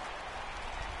run.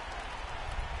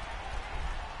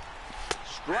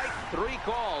 Strike 3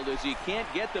 called as he can't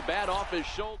get the bat off his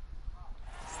shoulder.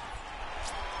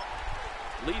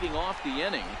 Leading off the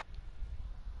inning.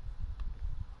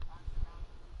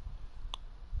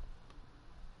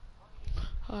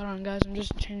 Hold on, guys. I'm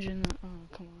just changing the. Oh,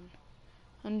 come on.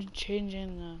 I'm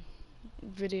changing the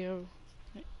video.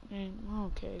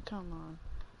 Okay, come on.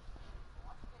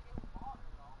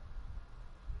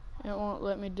 It won't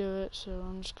let me do it, so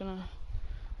I'm just gonna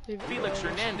leave it. Felix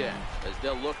Hernandez, as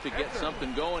they'll look to get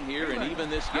something going here and even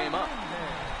this game up.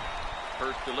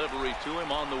 First delivery to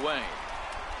him on the way.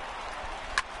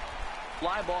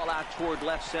 Fly ball out toward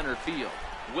left center field.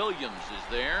 Williams is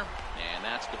there, and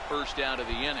that's the first out of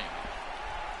the inning.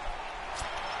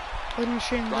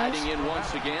 Riding in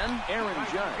once again, Aaron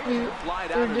Judge.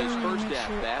 Flied out in his first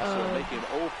at-bat, so making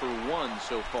 0 for 1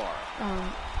 so far.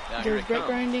 There's brake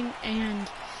grinding and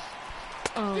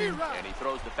he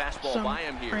throws the fastball by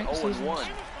him here, 0-1.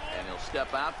 And he'll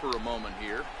step out for a moment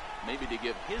here, maybe to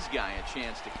give his guy a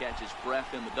chance to catch his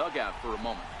breath in the dugout for a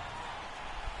moment.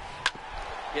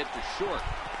 Hit to short.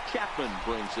 Chapman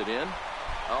brings it in.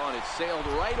 Oh, and it sailed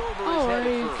right over his head. Are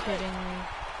you kidding me?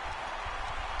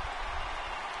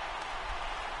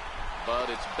 But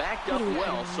it's backed up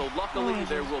well, so luckily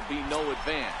there will be no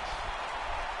advance.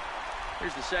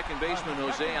 Here's the second baseman,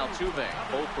 Jose Altuve.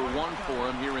 0 for 1 for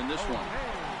him here in this one.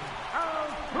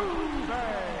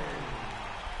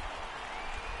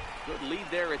 Good lead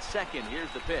there at second. Here's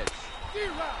the pitch.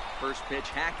 First pitch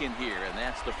hacking here, and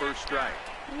that's the first strike.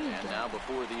 And now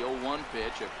before the 0-1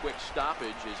 pitch, a quick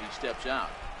stoppage as he steps out.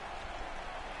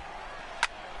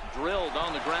 Drilled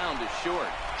on the ground to short.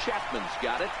 Chapman's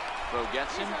got it. Throw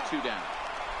gets him, 2 down.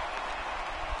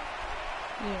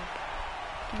 Yeah.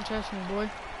 Don't touch me, boy.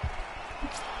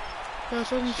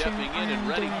 Stepping in and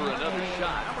ready for another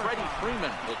shot. Freddie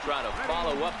Freeman will try to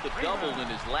follow up the double in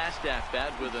his last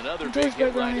at-bat with another big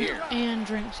hit right here. And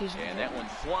drink season. And that one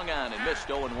swung on and missed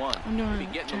 0-1. Maybe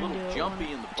getting a little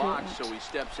jumpy in the box, so he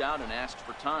steps out and asks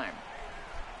for time.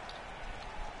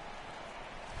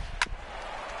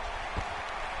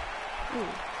 Ooh.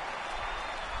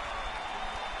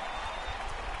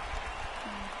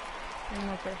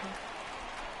 No pressure.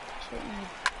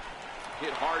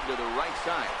 Hit hard to the right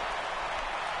side.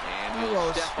 And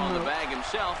he'll step on the bag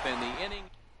himself, and the inning.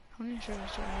 How many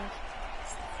shots do I have?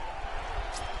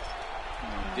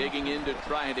 Digging in to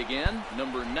try it again.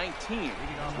 Number 19.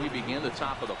 We begin the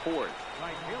top of the 4th.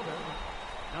 Right fielder,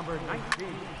 number 19.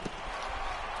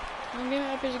 I'm getting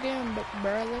up his game, but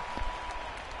barely.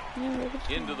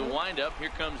 Into the windup.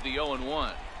 Here comes the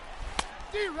 0-1.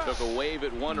 Took a wave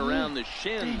at one around the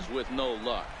shins with no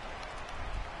luck.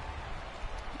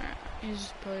 He's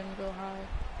just probably gonna go high.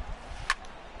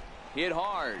 Hit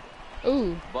hard.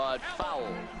 Ooh. But foul.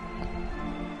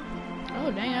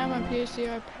 Oh, dang, I have my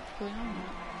PSCR perfectly on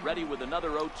that. Ready with another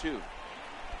 0-2.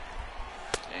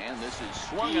 And this is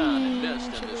swung on and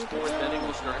missed. And this 4th inning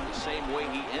will start the same way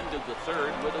he ended the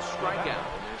 3rd with a strikeout.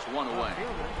 And there's 1 away.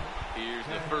 Here's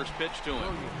the first pitch to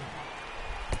him.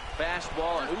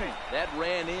 Fastball, and ooh, that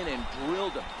ran in and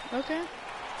drilled him. Okay.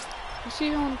 See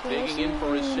you on play. Digging in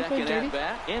for his second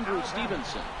at-bat, Andrew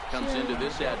Stevenson comes into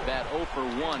this at-bat 0 for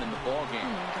 1 in the ballgame. Oh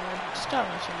my God. Stop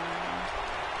rushing around.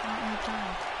 I don't have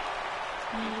time.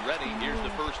 He's ready. Here's the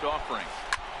first offering.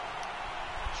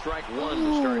 Strike one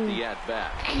to start the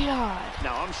at-bat. God.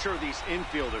 Now, I'm sure these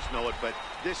infielders know it, but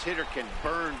this hitter can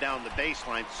burn down the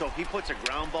baseline. So if he puts a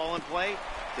ground ball in play,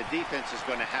 the defense is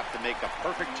going to have to make a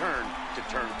perfect turn to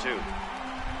turn 2.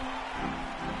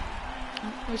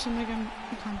 We should make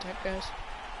contact, guys.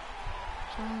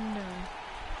 So I'm doing.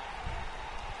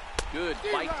 Good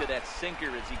bite to that sinker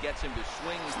as he gets him to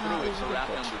swing through it for out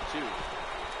number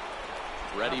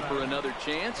 2. Ready for another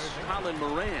chance? Colin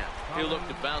Moran. He'll look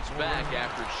to bounce back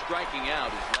after striking out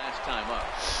his last time up.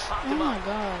 Popped him my up.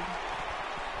 God.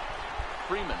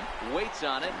 Freeman waits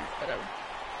on it. Whatever.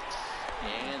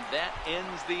 And that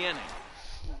ends the inning.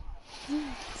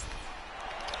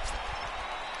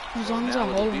 As long as I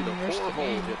Now hold it'll be him, the the rest of the 4-hole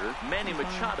game. hitter, Manny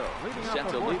Machado, set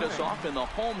to lead us off in the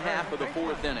home half of the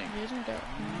 4th inning. He hasn't got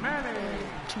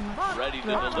too much. Ready to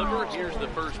deliver. Here's the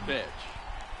first pitch.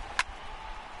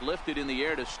 Lifted in the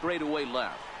air to straightaway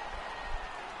left.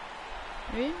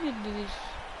 Maybe we do these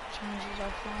changes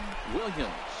offline.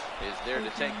 Williams is there to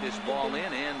take this ball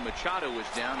in, and Machado is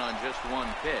down on just one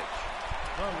pitch.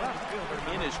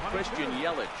 In is Christian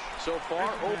Yelich. So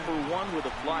far, 0 for 1 with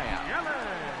a flyout.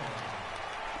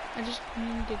 I just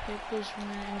need to get this one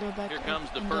and go back Here comes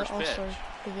the in first the All-Star pitch.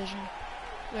 division.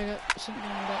 I got something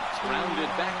back to Grounded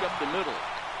back up the middle.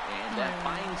 And that Oh,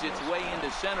 finds its way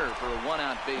into center for a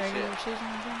one-out base regular hit. season,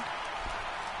 I think.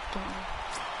 Don't know.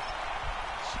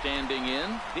 Standing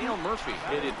in, Dale Murphy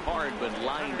hit it hard but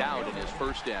lined out in his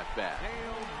first at-bat.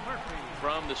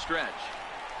 From the stretch,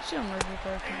 See how Murphy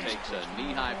Parker takes a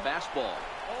knee-high fastball.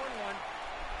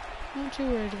 I'm not too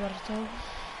worried about it though.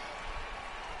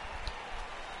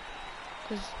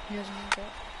 Because he hasn't got.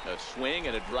 A swing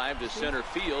and a drive to center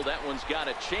field. That one's got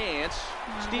a chance.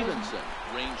 Stevenson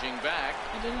ranging back.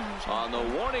 I didn't have a chance. On the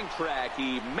warning track,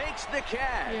 he makes the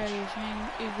catch. Yeah, he's saying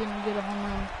he's gonna get a home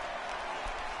run.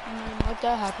 I'm gonna let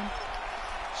that happen.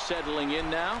 Settling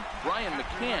in now, Brian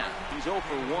McCann. He's 0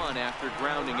 for 1 after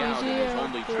grounding out in his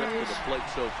only trip to the plate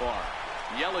so far.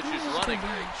 Yelich is running.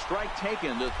 Strike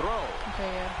taken to throw. Okay,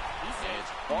 yeah. And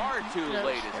it's far too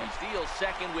late as he steals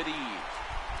second with ease.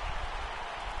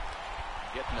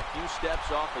 Getting a few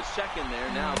steps off his second there.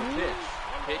 Now the pitch.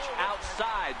 Pitch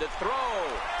outside. The throw.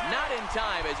 Not in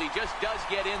time as he just does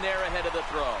get in there ahead of the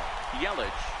throw.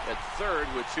 Yelich at third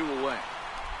with 2 away.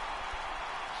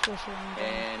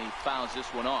 And he fouls this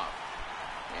one off.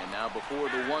 And now before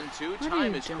the 1-2,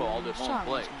 time is called at home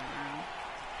plate.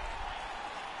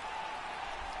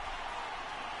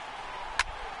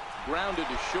 Grounded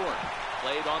to short.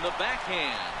 Played on the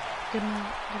backhand. Good one,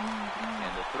 good one, good one.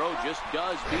 And the throw just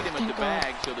does beat him at the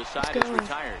bag, so the side is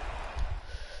retired.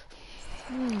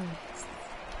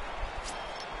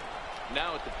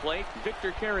 Now at the plate,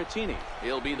 Victor Caratini.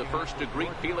 He'll be the first to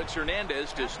greet Felix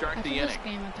Hernandez to start the inning.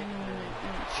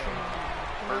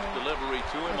 First delivery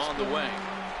to him on the way.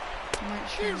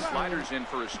 Sliders in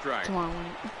for a strike. Tomorrow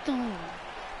morning. Don't.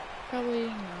 Probably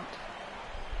not.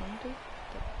 Don't do?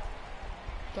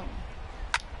 Don't.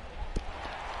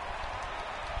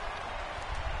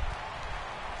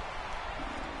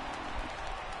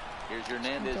 Here's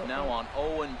Hernandez now on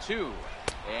 0-2.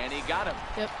 And he got him.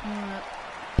 Yep.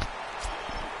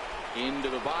 Into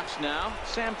the box now,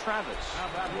 Sam Travis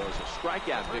was a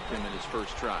strikeout victim in his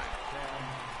first try.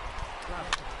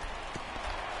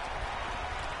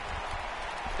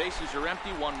 Bases are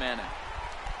empty, 1 man out.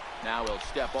 Now he'll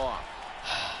step off.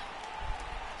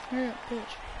 Hurry up,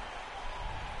 bitch.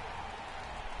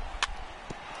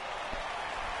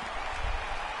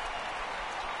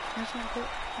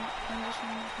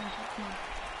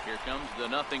 Here comes the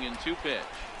 0-2 pitch.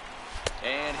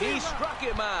 And he struck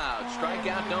him out.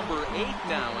 Strikeout number 8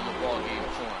 now in the ballgame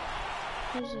for him.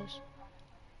 Who's this?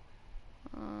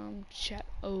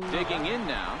 Digging in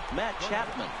now, Matt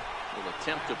Chapman will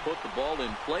attempt to put the ball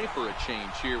in play for a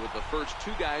change here with the first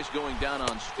 2 guys going down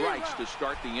on strikes to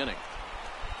start the inning.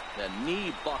 The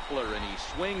knee buckler, and he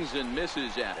swings and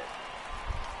misses at it.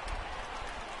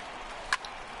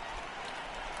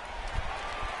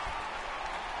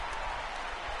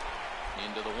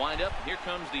 Into the windup. Here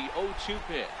comes the 0-2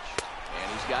 pitch.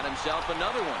 And he's got himself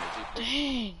another one.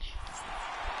 Dang.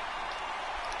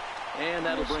 And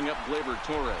that'll bring up Gleyber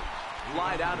Torres.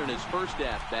 Flied out in his first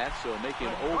at-bat, so making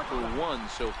 0 for 1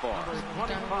 so far.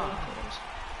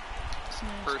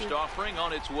 First offering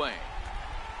on its way.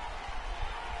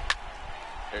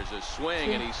 There's a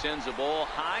swing, and he sends the ball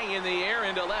high in the air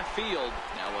into left field.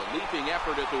 Now a leaping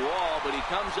effort at the wall, but he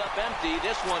comes up empty.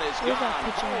 This one is gone.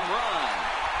 Home run.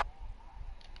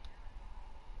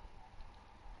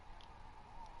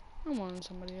 I'm wanting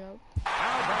somebody up.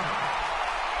 How about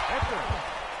pitcher,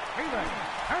 Felix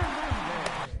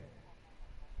Hernandez.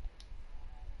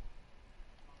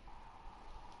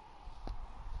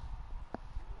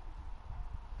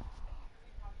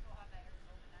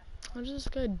 What is this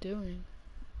guy doing?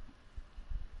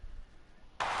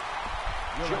 Joe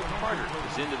Carter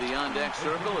is into the on-deck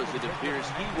circle as it appears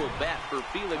he will bat for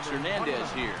Felix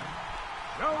Hernandez here.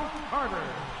 Joe Carter.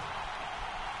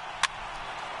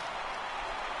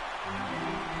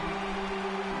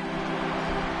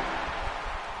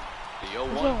 The I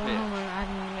 0-1 don't pitch. know, I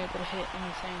haven't been able to hit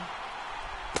anything.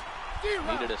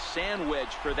 Needed a sand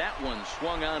wedge for that one.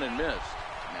 Swung on and missed.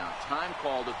 Now time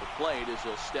called at the plate as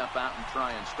he'll step out and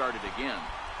try and start it again.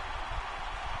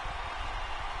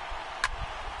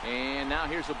 And now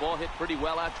here's a ball hit pretty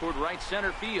well out toward right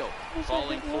center field.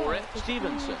 Calling for it,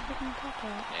 Stevenson.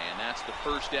 And that's the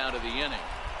first out of the inning.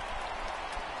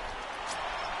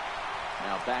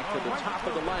 Now back to the top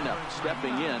of the lineup.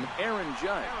 Stepping in, Aaron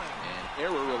Judge. And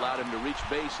error allowed him to reach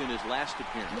base in his last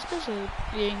appearance. Especially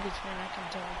the Yankees fan, I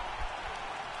can tell.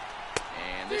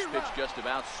 And this pitch just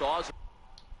about saws.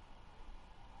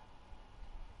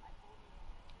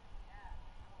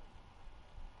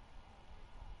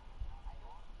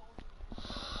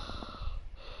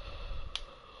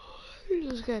 What is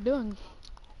this guy doing?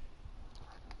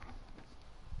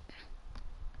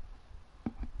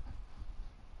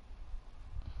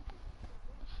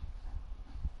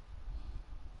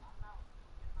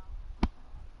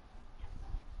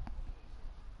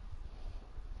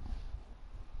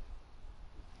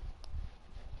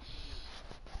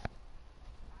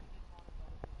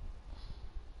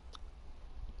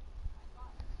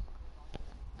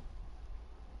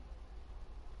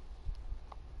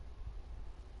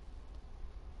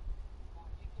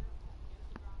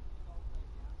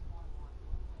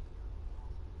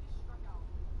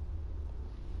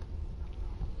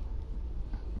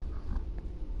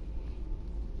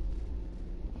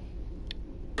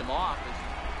 Him off.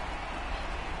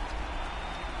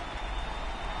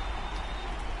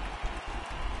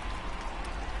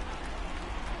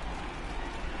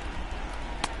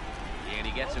 And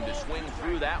he gets him to swing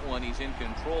through that one. He's in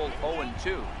control,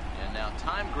 0-2. And now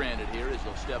time granted here as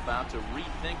he'll step out to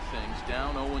rethink things,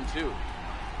 down 0-2.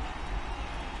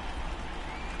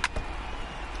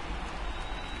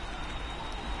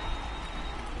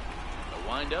 The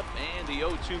windup and the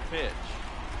 0-2 pitch.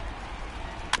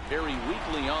 Very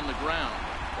weakly on the ground,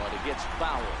 but it gets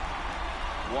fouled.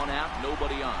 One out,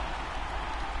 nobody on.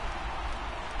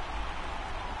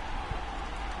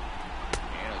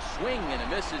 And a swing and a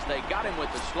miss as they got him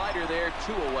with the slider there,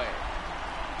 2 away.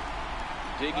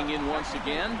 Digging in once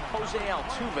again, Jose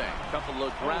Altuve. A couple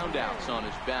of ground outs on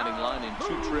his batting line in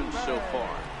 2 trips so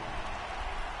far.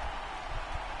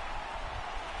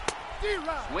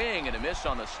 Swing and a miss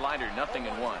on the slider, 0-1.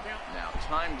 Now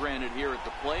time granted here at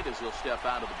the plate as he'll step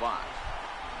out of the box.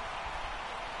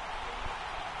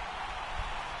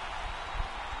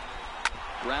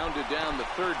 Grounded down the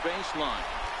third baseline.